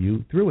help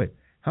you through it.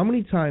 How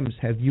many times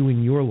have you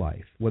in your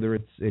life, whether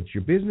it's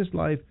your business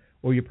life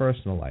or your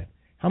personal life,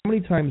 how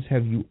many times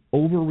have you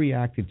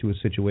overreacted to a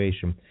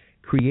situation,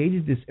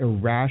 created this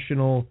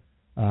irrational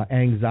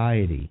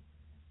anxiety,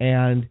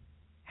 and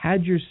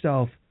had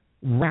yourself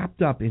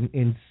wrapped up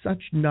in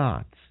such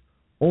knots,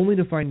 only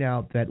to find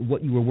out that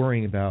what you were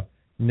worrying about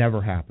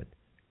never happened?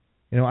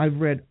 I've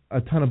read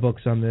a ton of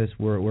books on this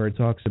where it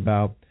talks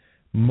about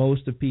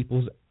most of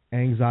people's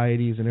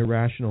anxieties and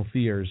irrational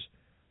fears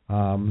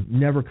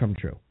never come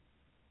true.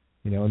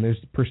 And there's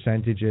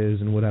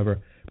percentages and whatever.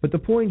 But the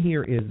point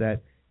here is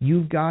that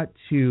you've got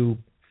to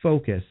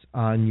focus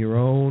on your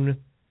own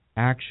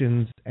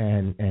actions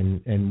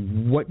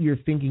and what you're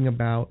thinking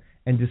about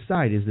and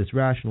decide, is this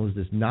rational, is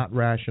this not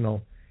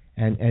rational?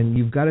 And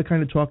you've got to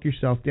kind of talk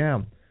yourself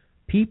down.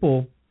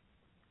 People,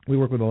 we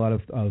work with a lot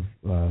of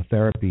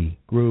therapy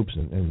groups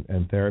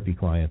and therapy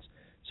clients,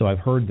 so I've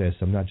heard this,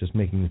 I'm not just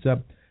making this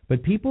up,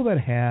 but people that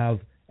have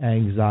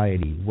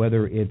anxiety,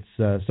 whether it's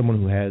someone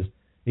who has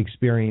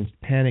experienced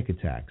panic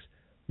attacks,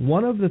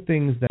 one of the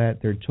things that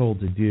they're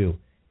told to do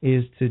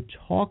is to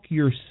talk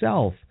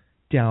yourself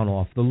down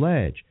off the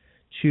ledge,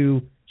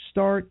 to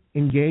start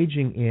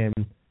engaging in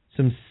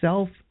some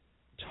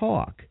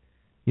self-talk.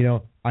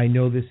 I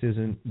know this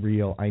isn't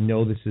real. I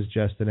know this is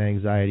just an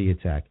anxiety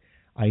attack.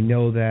 I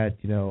know that,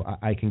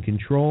 I can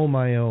control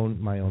my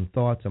own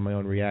thoughts and my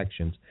own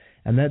reactions,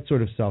 and that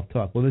sort of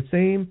self-talk. Well, the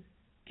same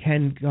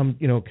can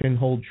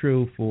hold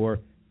true for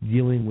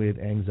dealing with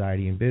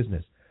anxiety in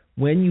business.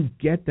 When you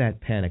get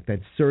that panic, that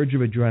surge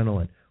of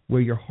adrenaline,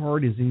 where your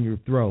heart is in your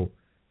throat,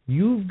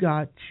 you've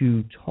got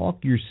to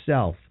talk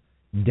yourself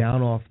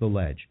down off the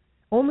ledge.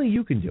 Only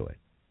you can do it,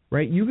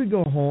 right? You could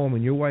go home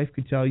and your wife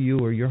could tell you,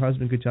 or your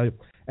husband could tell you,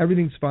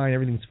 everything's fine,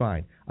 everything's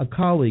fine. A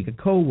colleague, a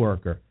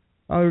coworker,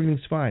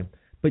 everything's fine.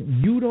 But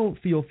you don't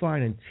feel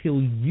fine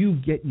until you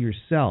get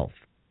yourself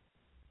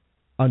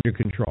under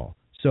control.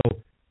 So,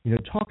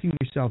 talking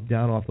yourself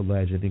down off the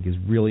ledge, I think, is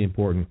really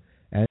important.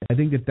 And I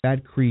think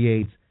that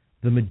creates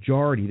the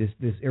majority,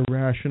 this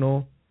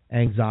irrational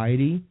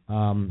anxiety,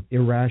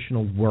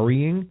 irrational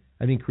worrying,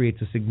 I think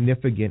creates a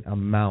significant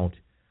amount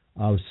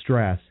of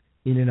stress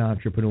in an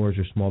entrepreneur's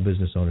or small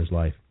business owner's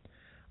life.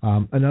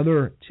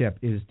 Another tip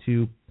is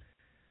to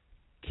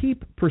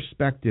keep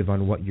perspective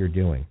on what you're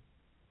doing,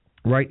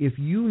 right? If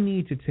you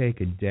need to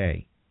take a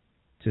day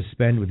to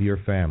spend with your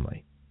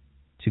family,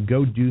 to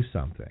go do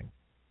something,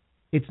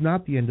 it's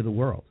not the end of the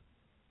world.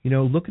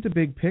 Look at the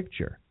big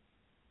picture.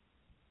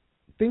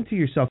 Think to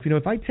yourself,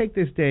 if I take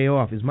this day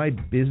off, is my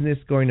business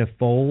going to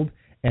fold?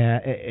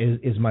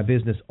 Is my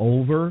business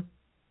over?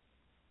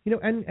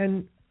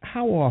 And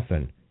how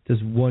often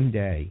does one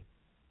day,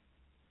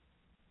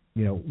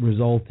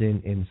 result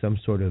in some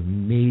sort of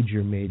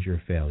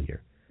major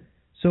failure?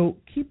 So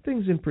keep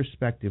things in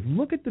perspective.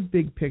 Look at the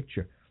big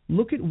picture.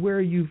 Look at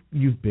where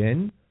you've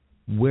been,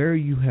 where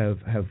you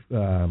have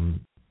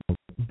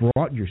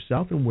brought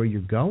yourself, and where you're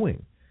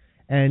going,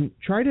 and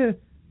try to,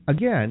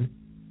 again,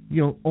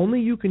 only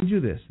you can do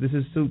this. This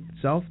is through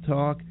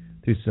self-talk,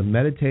 through some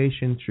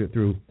meditation,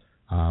 through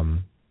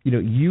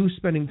you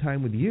spending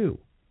time with you.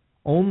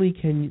 Only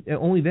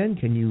then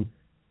can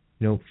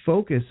you,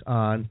 focus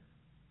on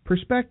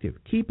perspective.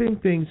 Keeping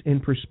things in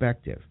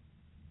perspective,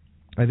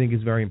 I think,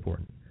 is very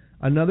important.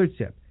 Another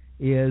tip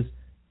is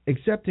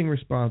accepting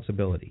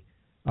responsibility.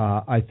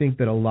 I think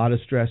that a lot of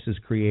stress is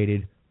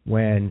created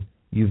when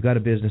you've got a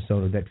business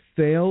owner that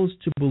fails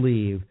to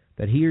believe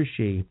that he or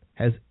she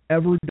has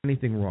ever done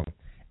anything wrong.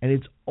 And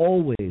it's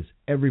always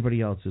everybody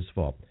else's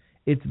fault.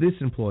 It's this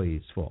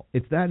employee's fault.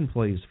 It's that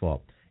employee's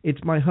fault. It's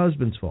my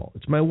husband's fault.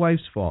 It's my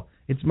wife's fault.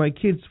 It's my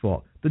kid's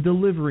fault. The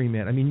delivery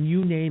man. I mean,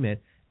 you name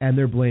it, and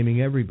they're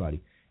blaming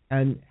everybody.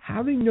 And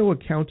having no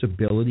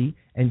accountability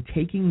and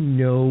taking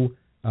no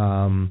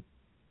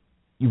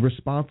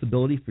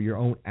responsibility for your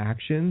own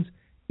actions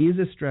is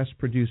a stress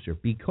producer,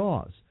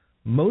 because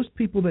most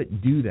people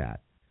that do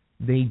that,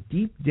 they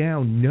deep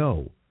down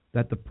know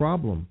that the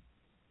problem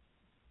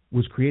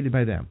was created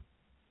by them.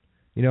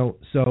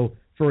 So,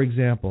 for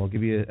example, I'll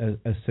give you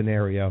a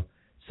scenario.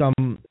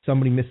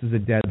 Somebody misses a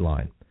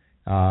deadline.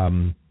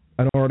 An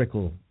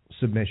article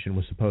submission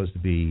was supposed to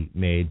be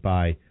made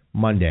by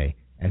Monday,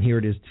 and here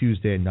it is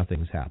Tuesday and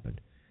nothing's happened.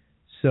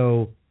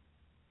 So,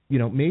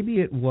 maybe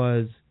it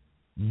was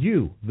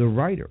you, the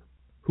writer,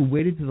 who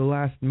waited to the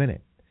last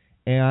minute.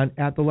 And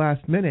at the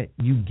last minute,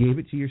 you gave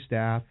it to your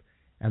staff,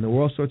 and there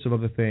were all sorts of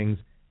other things,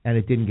 and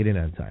it didn't get in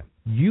on time.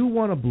 You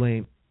want to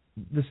blame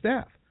the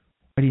staff.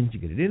 Why didn't you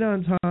get it in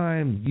on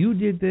time? You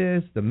did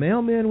this. The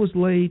mailman was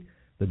late.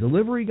 The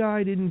delivery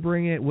guy didn't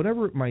bring it,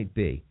 whatever it might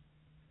be.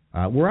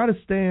 We're out of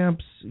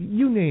stamps.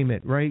 You name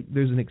it, right?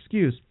 There's an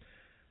excuse.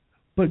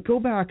 But go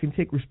back and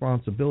take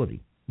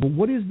responsibility. But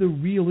what is the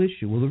real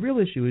issue? Well, the real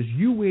issue is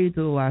you waited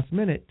to the last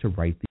minute to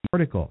write the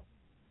article.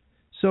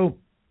 So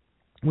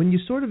when you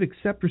sort of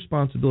accept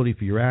responsibility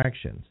for your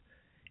actions,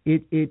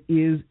 it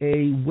is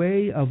a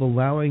way of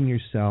allowing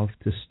yourself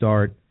to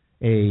start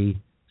a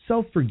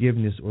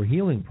self-forgiveness or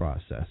healing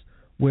process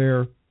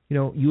where,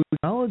 you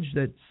acknowledge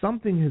that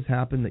something has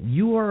happened, that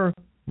you are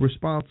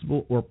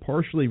responsible or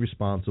partially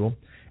responsible,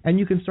 and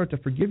you can start to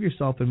forgive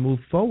yourself and move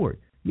forward.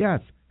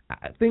 Yes,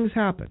 things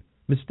happen.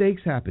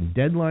 Mistakes happen.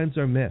 Deadlines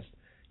are missed.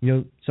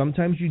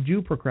 Sometimes you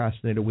do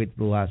procrastinate or wait to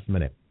the last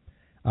minute.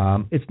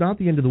 It's not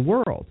the end of the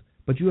world,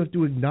 but you have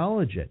to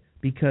acknowledge it,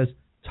 because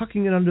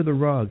tucking it under the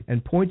rug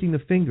and pointing the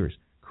fingers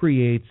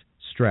creates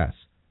stress.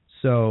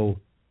 So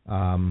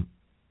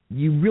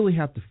you really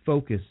have to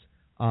focus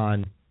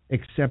on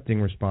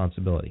accepting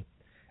responsibility.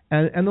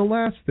 And the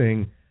last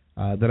thing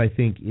that I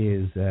think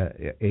is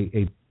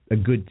a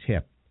good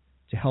tip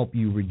to help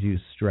you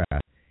reduce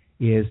stress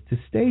is to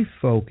stay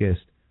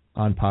focused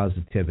on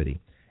positivity.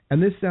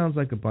 And this sounds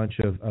like a bunch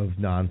of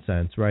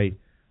nonsense, right?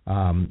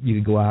 You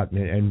could go out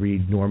and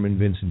read Norman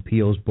Vincent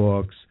Peale's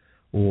books,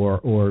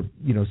 or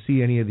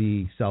see any of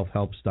the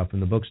self-help stuff in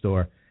the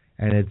bookstore,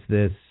 and it's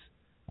this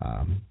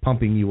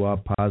pumping you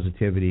up,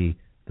 positivity,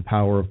 the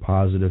power of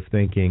positive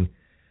thinking.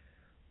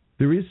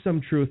 There is some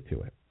truth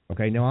to it.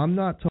 Okay, now I'm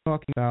not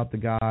talking about the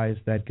guys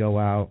that go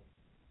out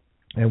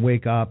and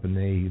wake up and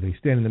they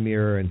stand in the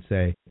mirror and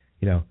say,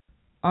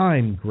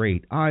 I'm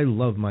great, I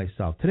love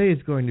myself, today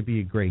is going to be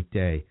a great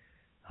day.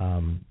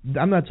 I'm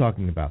not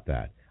talking about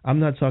that. I'm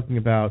not talking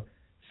about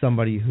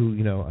somebody who,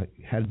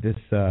 had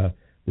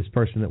this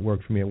person that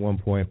worked for me at one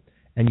point,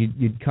 and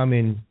you'd come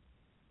in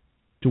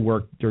to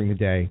work during the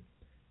day,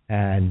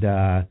 and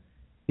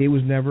it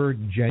was never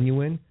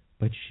genuine,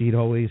 but she'd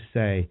always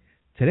say,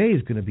 today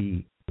is going to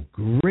be a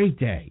great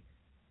day.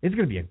 It's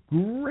going to be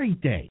a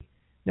great day.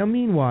 Now,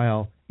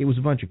 meanwhile, it was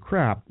a bunch of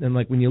crap, and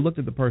like when you looked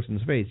at the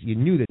person's face, you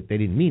knew that they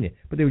didn't mean it,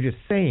 but they were just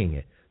saying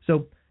it.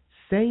 So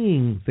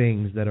saying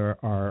things that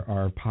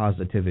are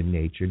positive in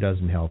nature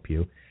doesn't help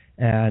you.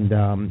 And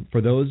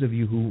for those of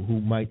you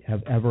who might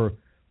have ever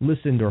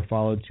listened or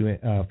followed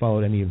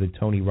any of the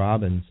Tony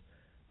Robbins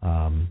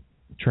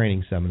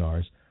training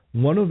seminars,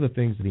 one of the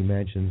things that he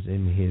mentions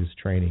in his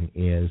training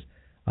is,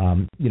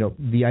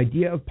 the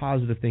idea of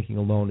positive thinking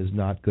alone is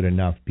not good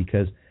enough,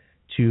 because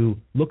to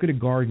look at a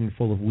garden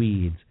full of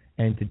weeds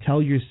and to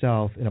tell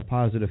yourself in a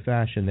positive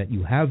fashion that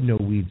you have no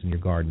weeds in your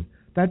garden,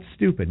 that's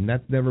stupid, and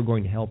that's never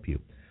going to help you.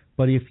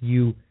 But if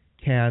you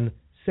can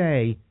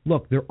say,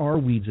 look, there are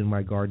weeds in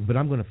my garden, but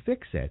I'm going to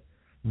fix it,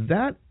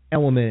 that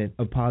element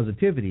of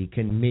positivity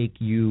can make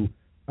you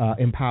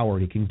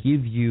empowered. It can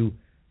give you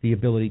the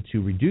ability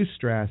to reduce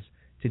stress,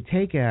 to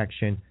take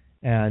action,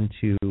 and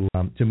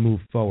to move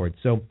forward.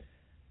 So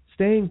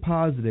staying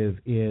positive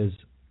is,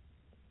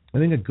 I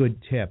think, a good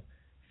tip.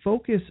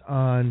 Focus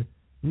on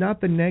not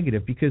the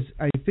negative, because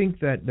I think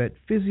that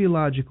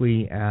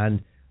physiologically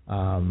and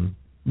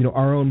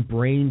our own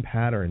brain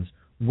patterns,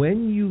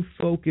 when you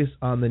focus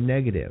on the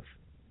negative,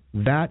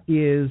 that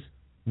is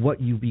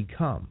what you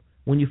become.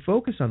 When you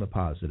focus on the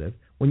positive,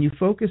 when you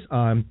focus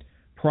on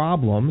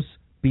problems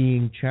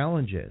being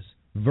challenges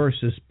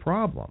versus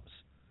problems,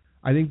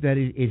 I think that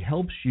it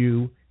helps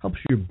your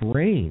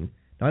brain.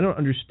 Now, I don't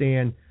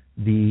understand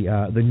the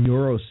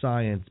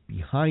neuroscience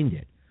behind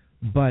it,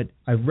 but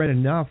I've read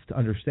enough to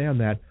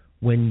understand that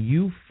when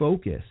you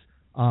focus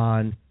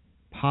on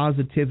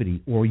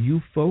positivity, or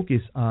you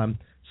focus on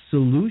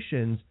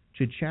solutions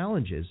to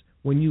challenges,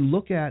 when you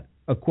look at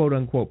a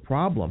quote-unquote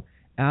problem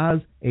as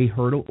a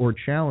hurdle or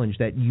challenge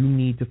that you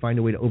need to find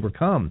a way to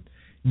overcome,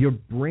 your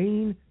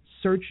brain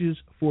searches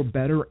for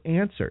better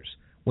answers.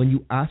 When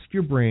you ask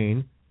your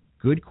brain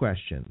good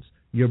questions,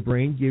 your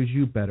brain gives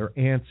you better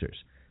answers.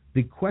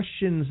 The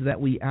questions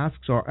that we ask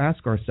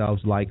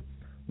ourselves, like,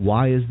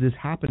 why is this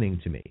happening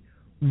to me?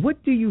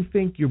 What do you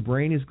think your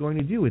brain is going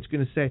to do? It's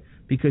going to say,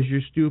 because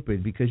you're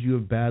stupid, because you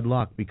have bad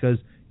luck, because,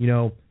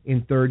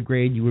 in third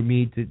grade you were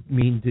mean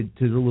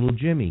to the little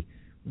Jimmy.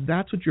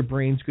 That's what your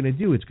brain's going to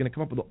do. It's going to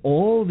come up with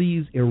all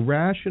these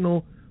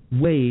irrational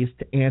ways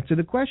to answer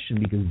the question,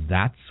 because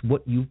that's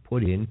what you've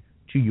put into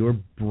your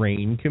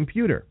brain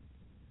computer.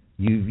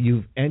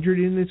 You've entered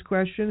in this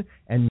question,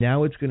 and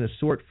now it's going to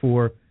sort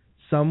for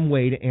some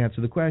way to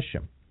answer the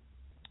question.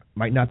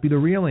 Might not be the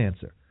real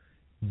answer.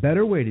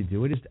 Better way to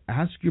do it is to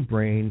ask your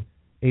brain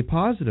a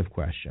positive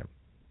question.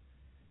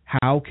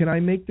 How can I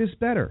make this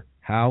better?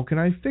 How can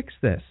I fix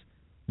this?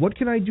 What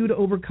can I do to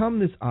overcome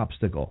this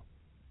obstacle?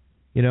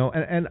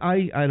 And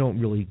I don't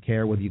really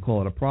care whether you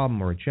call it a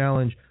problem or a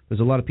challenge.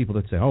 There's a lot of people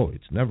that say, oh,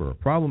 it's never a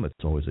problem, it's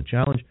always a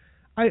challenge.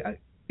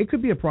 It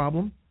could be a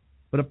problem,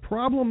 but a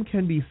problem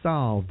can be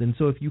solved. And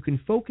so if you can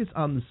focus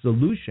on the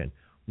solution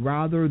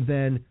rather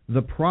than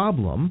the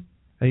problem,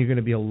 then you're going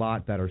to be a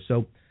lot better.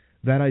 So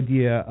that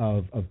idea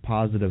of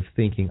positive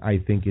thinking, I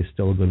think, is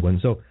still a good one.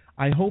 So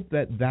I hope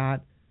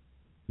that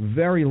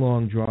very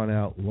long,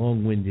 drawn-out,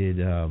 long-winded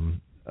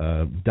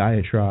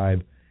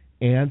diatribe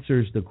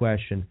answers the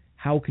question,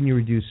 how can you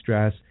reduce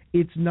stress?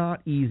 It's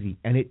not easy,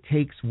 and it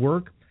takes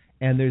work,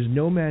 and there's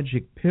no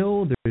magic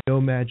pill, there's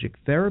no magic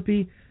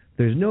therapy,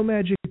 there's no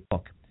magic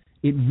book.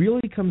 It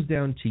really comes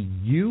down to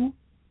you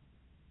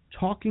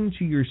talking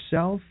to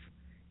yourself,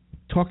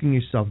 talking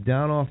yourself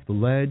down off the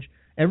ledge.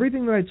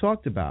 Everything that I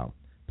talked about,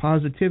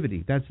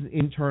 positivity, that's an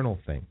internal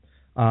thing.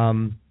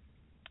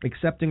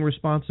 Accepting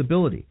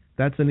responsibility,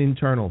 that's an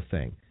internal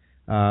thing.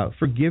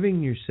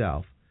 Forgiving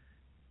yourself,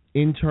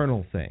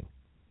 internal thing.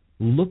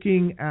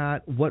 Looking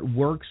at what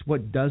works,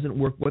 what doesn't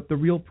work, what the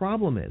real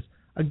problem is.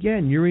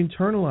 Again, you're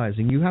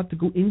internalizing. You have to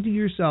go into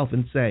yourself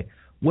and say,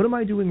 what am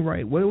I doing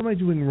right? What am I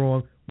doing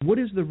wrong? What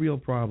is the real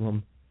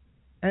problem?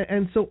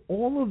 And so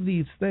all of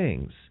these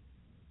things,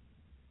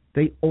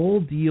 they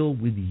all deal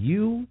with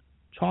you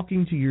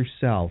talking to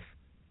yourself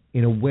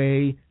in a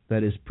way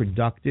that is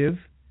productive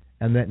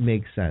and that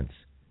makes sense.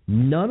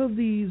 None of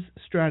these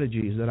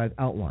strategies that I've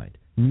outlined,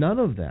 none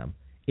of them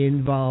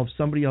involve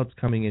somebody else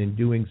coming in and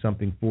doing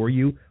something for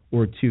you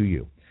or to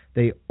you.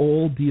 They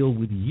all deal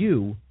with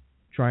you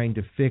trying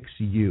to fix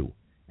you.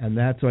 And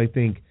that's, I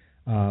think,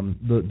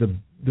 the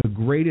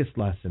greatest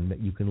lesson that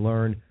you can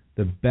learn,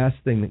 the best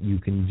thing that you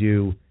can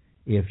do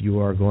if you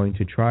are going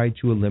to try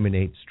to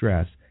eliminate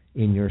stress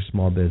in your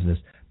small business,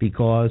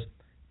 because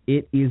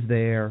it is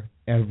there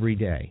every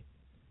day.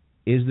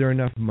 Is there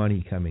enough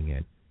money coming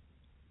in?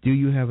 Do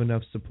you have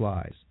enough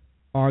supplies?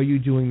 Are you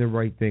doing the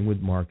right thing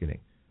with marketing?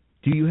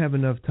 Do you have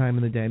enough time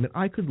in the day? I mean,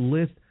 I could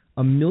list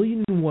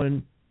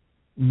 1,000,001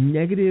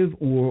 negative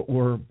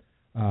or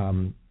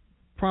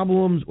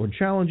problems or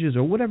challenges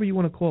or whatever you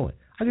want to call it.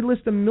 I could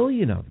list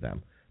 1,000,000 of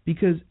them,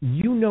 because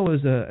you know,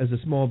 as a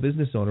small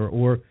business owner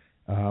or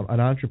an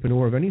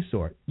entrepreneur of any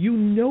sort, you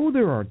know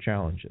there are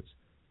challenges.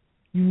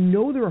 You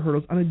know there are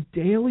hurdles on a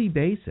daily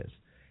basis,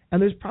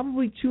 and there's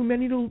probably too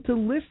many to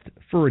list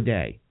for a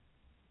day.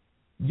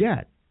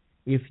 Yet,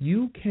 if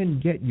you can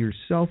get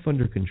yourself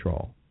under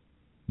control,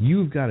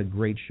 you've got a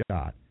great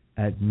shot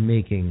at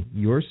making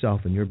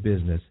yourself and your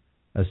business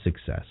a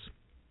success.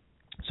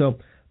 So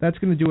that's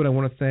going to do it. I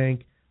want to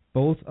thank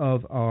both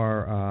of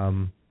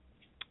our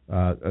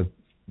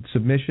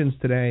submissions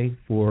today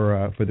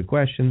for the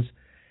questions,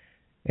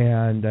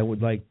 and I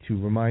would like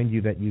to remind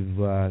you that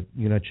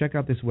you've check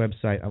out this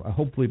website.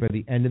 Hopefully by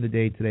the end of the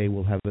day today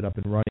we'll have it up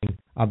and running.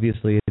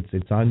 Obviously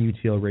it's on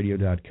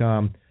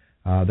utlradio.com.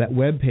 That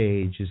web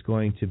page is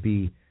going to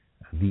be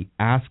the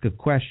Ask a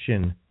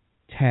Question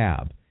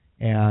tab,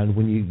 and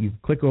when you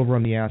click over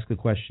on the Ask a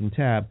Question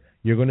tab,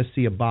 you're going to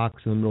see a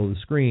box in the middle of the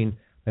screen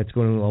that's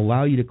going to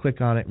allow you to click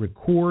on it,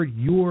 record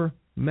your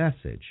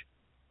message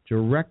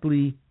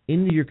directly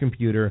into your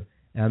computer,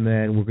 and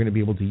then we're going to be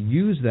able to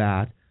use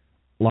that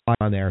live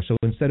on there. So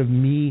instead of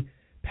me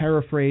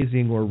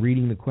paraphrasing or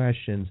reading the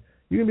questions,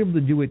 you're going to be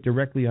able to do it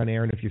directly on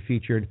air, and if you're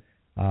featured,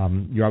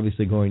 you're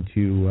obviously going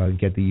to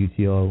get the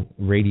UTL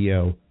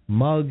Radio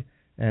mug,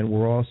 and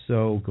we're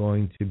also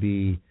going to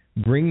be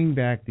bringing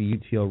back the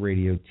UTL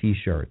Radio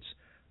T-shirts.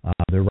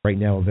 They're right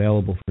now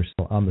available for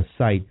sale on the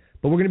site,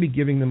 but we're going to be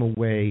giving them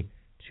away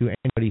to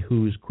anybody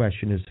whose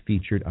question is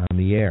featured on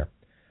the air.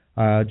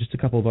 Just a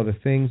couple of other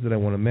things that I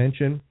want to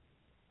mention.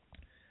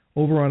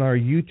 Over on our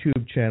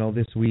YouTube channel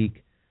this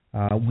week, we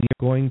are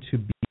going to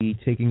be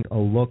taking a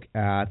look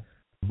at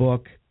the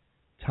book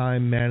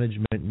Time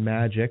Management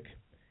Magic,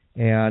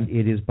 and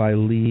it is by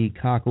Lee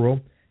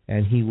Cockerell,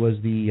 and he was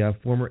the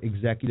former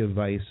executive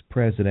vice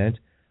president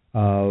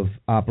of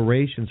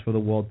operations for the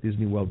Walt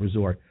Disney World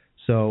Resort.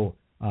 So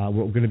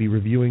we're going to be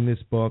reviewing this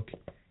book,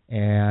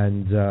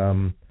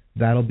 and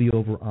that'll be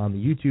over on the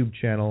YouTube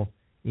channel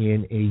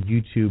in a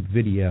YouTube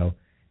video.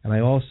 And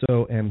I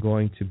also am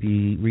going to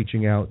be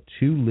reaching out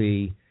to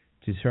Lee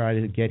to try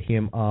to get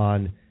him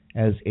on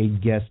as a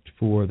guest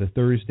for the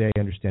Thursday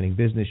Understanding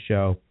Business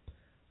show.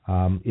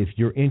 If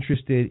you're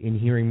interested in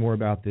hearing more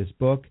about this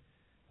book,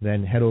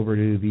 then head over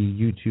to the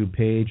YouTube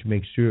page.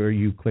 Make sure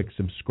you click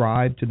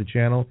subscribe to the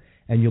channel,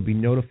 and you'll be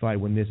notified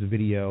when this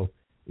video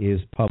is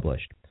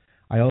published.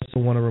 I also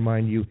want to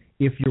remind you,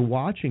 if you're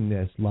watching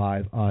this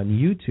live on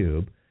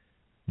YouTube,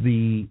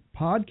 the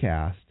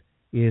podcast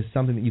is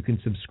something that you can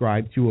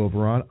subscribe to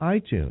over on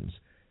iTunes.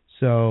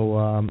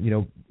 So,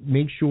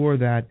 make sure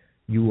that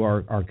you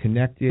are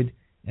connected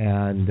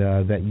and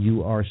that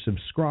you are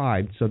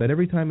subscribed, so that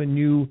every time a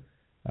new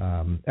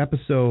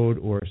episode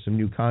or some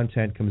new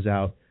content comes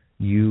out,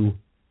 you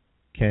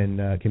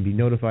can be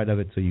notified of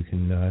it, so you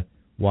can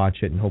watch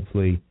it, and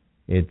hopefully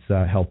it's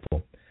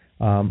helpful.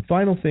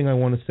 Final thing I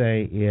want to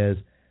say is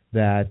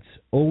that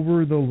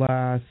over the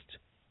last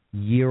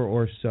year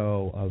or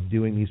so of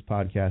doing these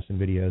podcasts and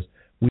videos,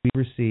 we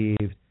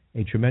received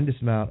a tremendous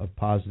amount of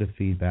positive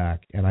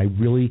feedback, and I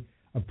really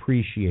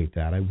appreciate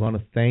that. I want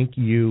to thank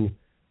you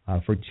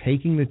for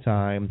taking the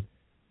time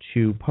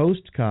to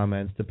post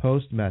comments, to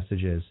post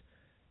messages,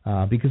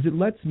 because it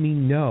lets me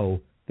know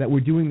that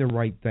we're doing the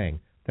right thing,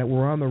 that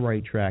we're on the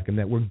right track, and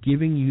that we're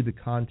giving you the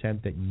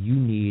content that you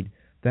need,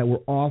 that we're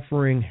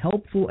offering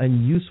helpful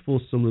and useful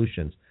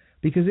solutions.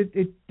 Because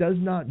it does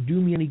not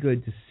do me any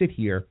good to sit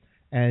here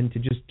and to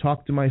just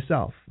talk to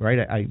myself, right?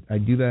 I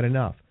do that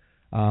enough.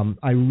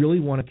 I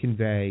really want to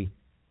convey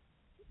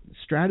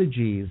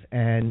strategies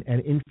and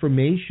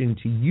information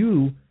to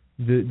you,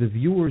 the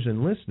viewers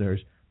and listeners,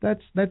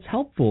 that's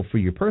helpful for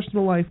your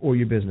personal life or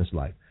your business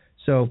life.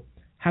 So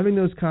having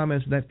those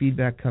comments, that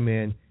feedback come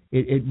in,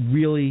 it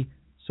really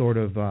sort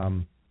of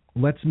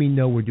lets me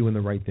know we're doing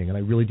the right thing, and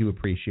I really do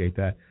appreciate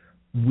that.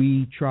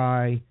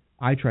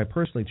 I try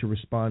personally to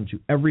respond to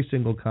every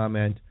single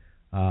comment.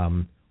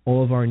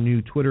 All of our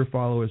new Twitter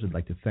followers, I'd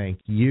like to thank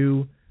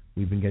you.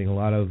 We've been getting a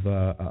lot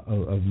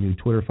of new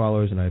Twitter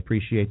followers, and I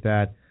appreciate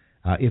that.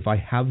 If I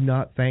have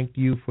not thanked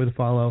you for the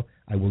follow,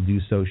 I will do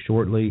so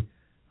shortly.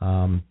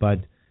 But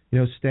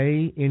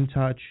stay in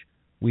touch.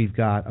 We've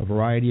got a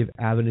variety of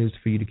avenues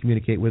for you to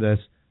communicate with us: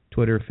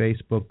 Twitter,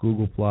 Facebook,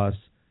 Google+.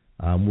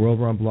 We're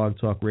over on Blog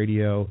Talk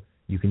Radio.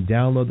 You can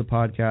download the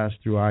podcast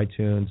through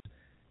iTunes.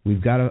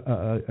 We've got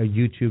a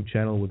YouTube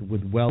channel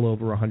with well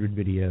over 100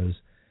 videos.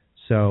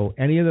 So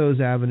any of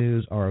those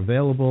avenues are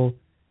available.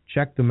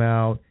 Check them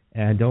out.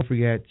 And don't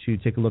forget to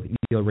take a look at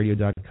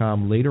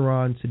ELRadio.com later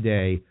on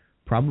today,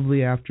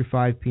 probably after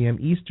 5 p.m.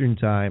 Eastern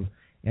Time,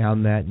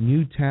 and that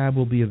new tab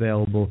will be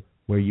available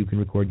where you can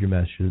record your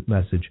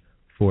message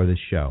for the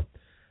show.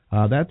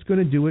 That's going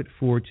to do it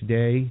for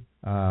today.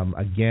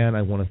 Again,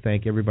 I want to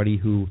thank everybody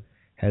who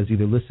has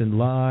either listened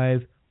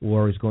live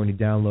or is going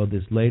to download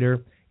this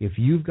later. If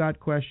you've got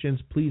questions,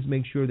 please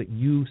make sure that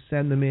you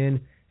send them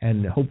in,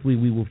 and hopefully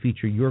we will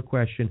feature your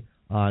question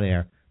on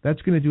air.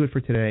 That's going to do it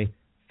for today.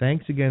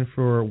 Thanks again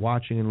for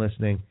watching and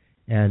listening.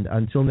 And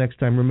until next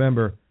time,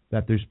 remember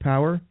that there's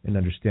power in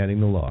understanding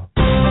the law.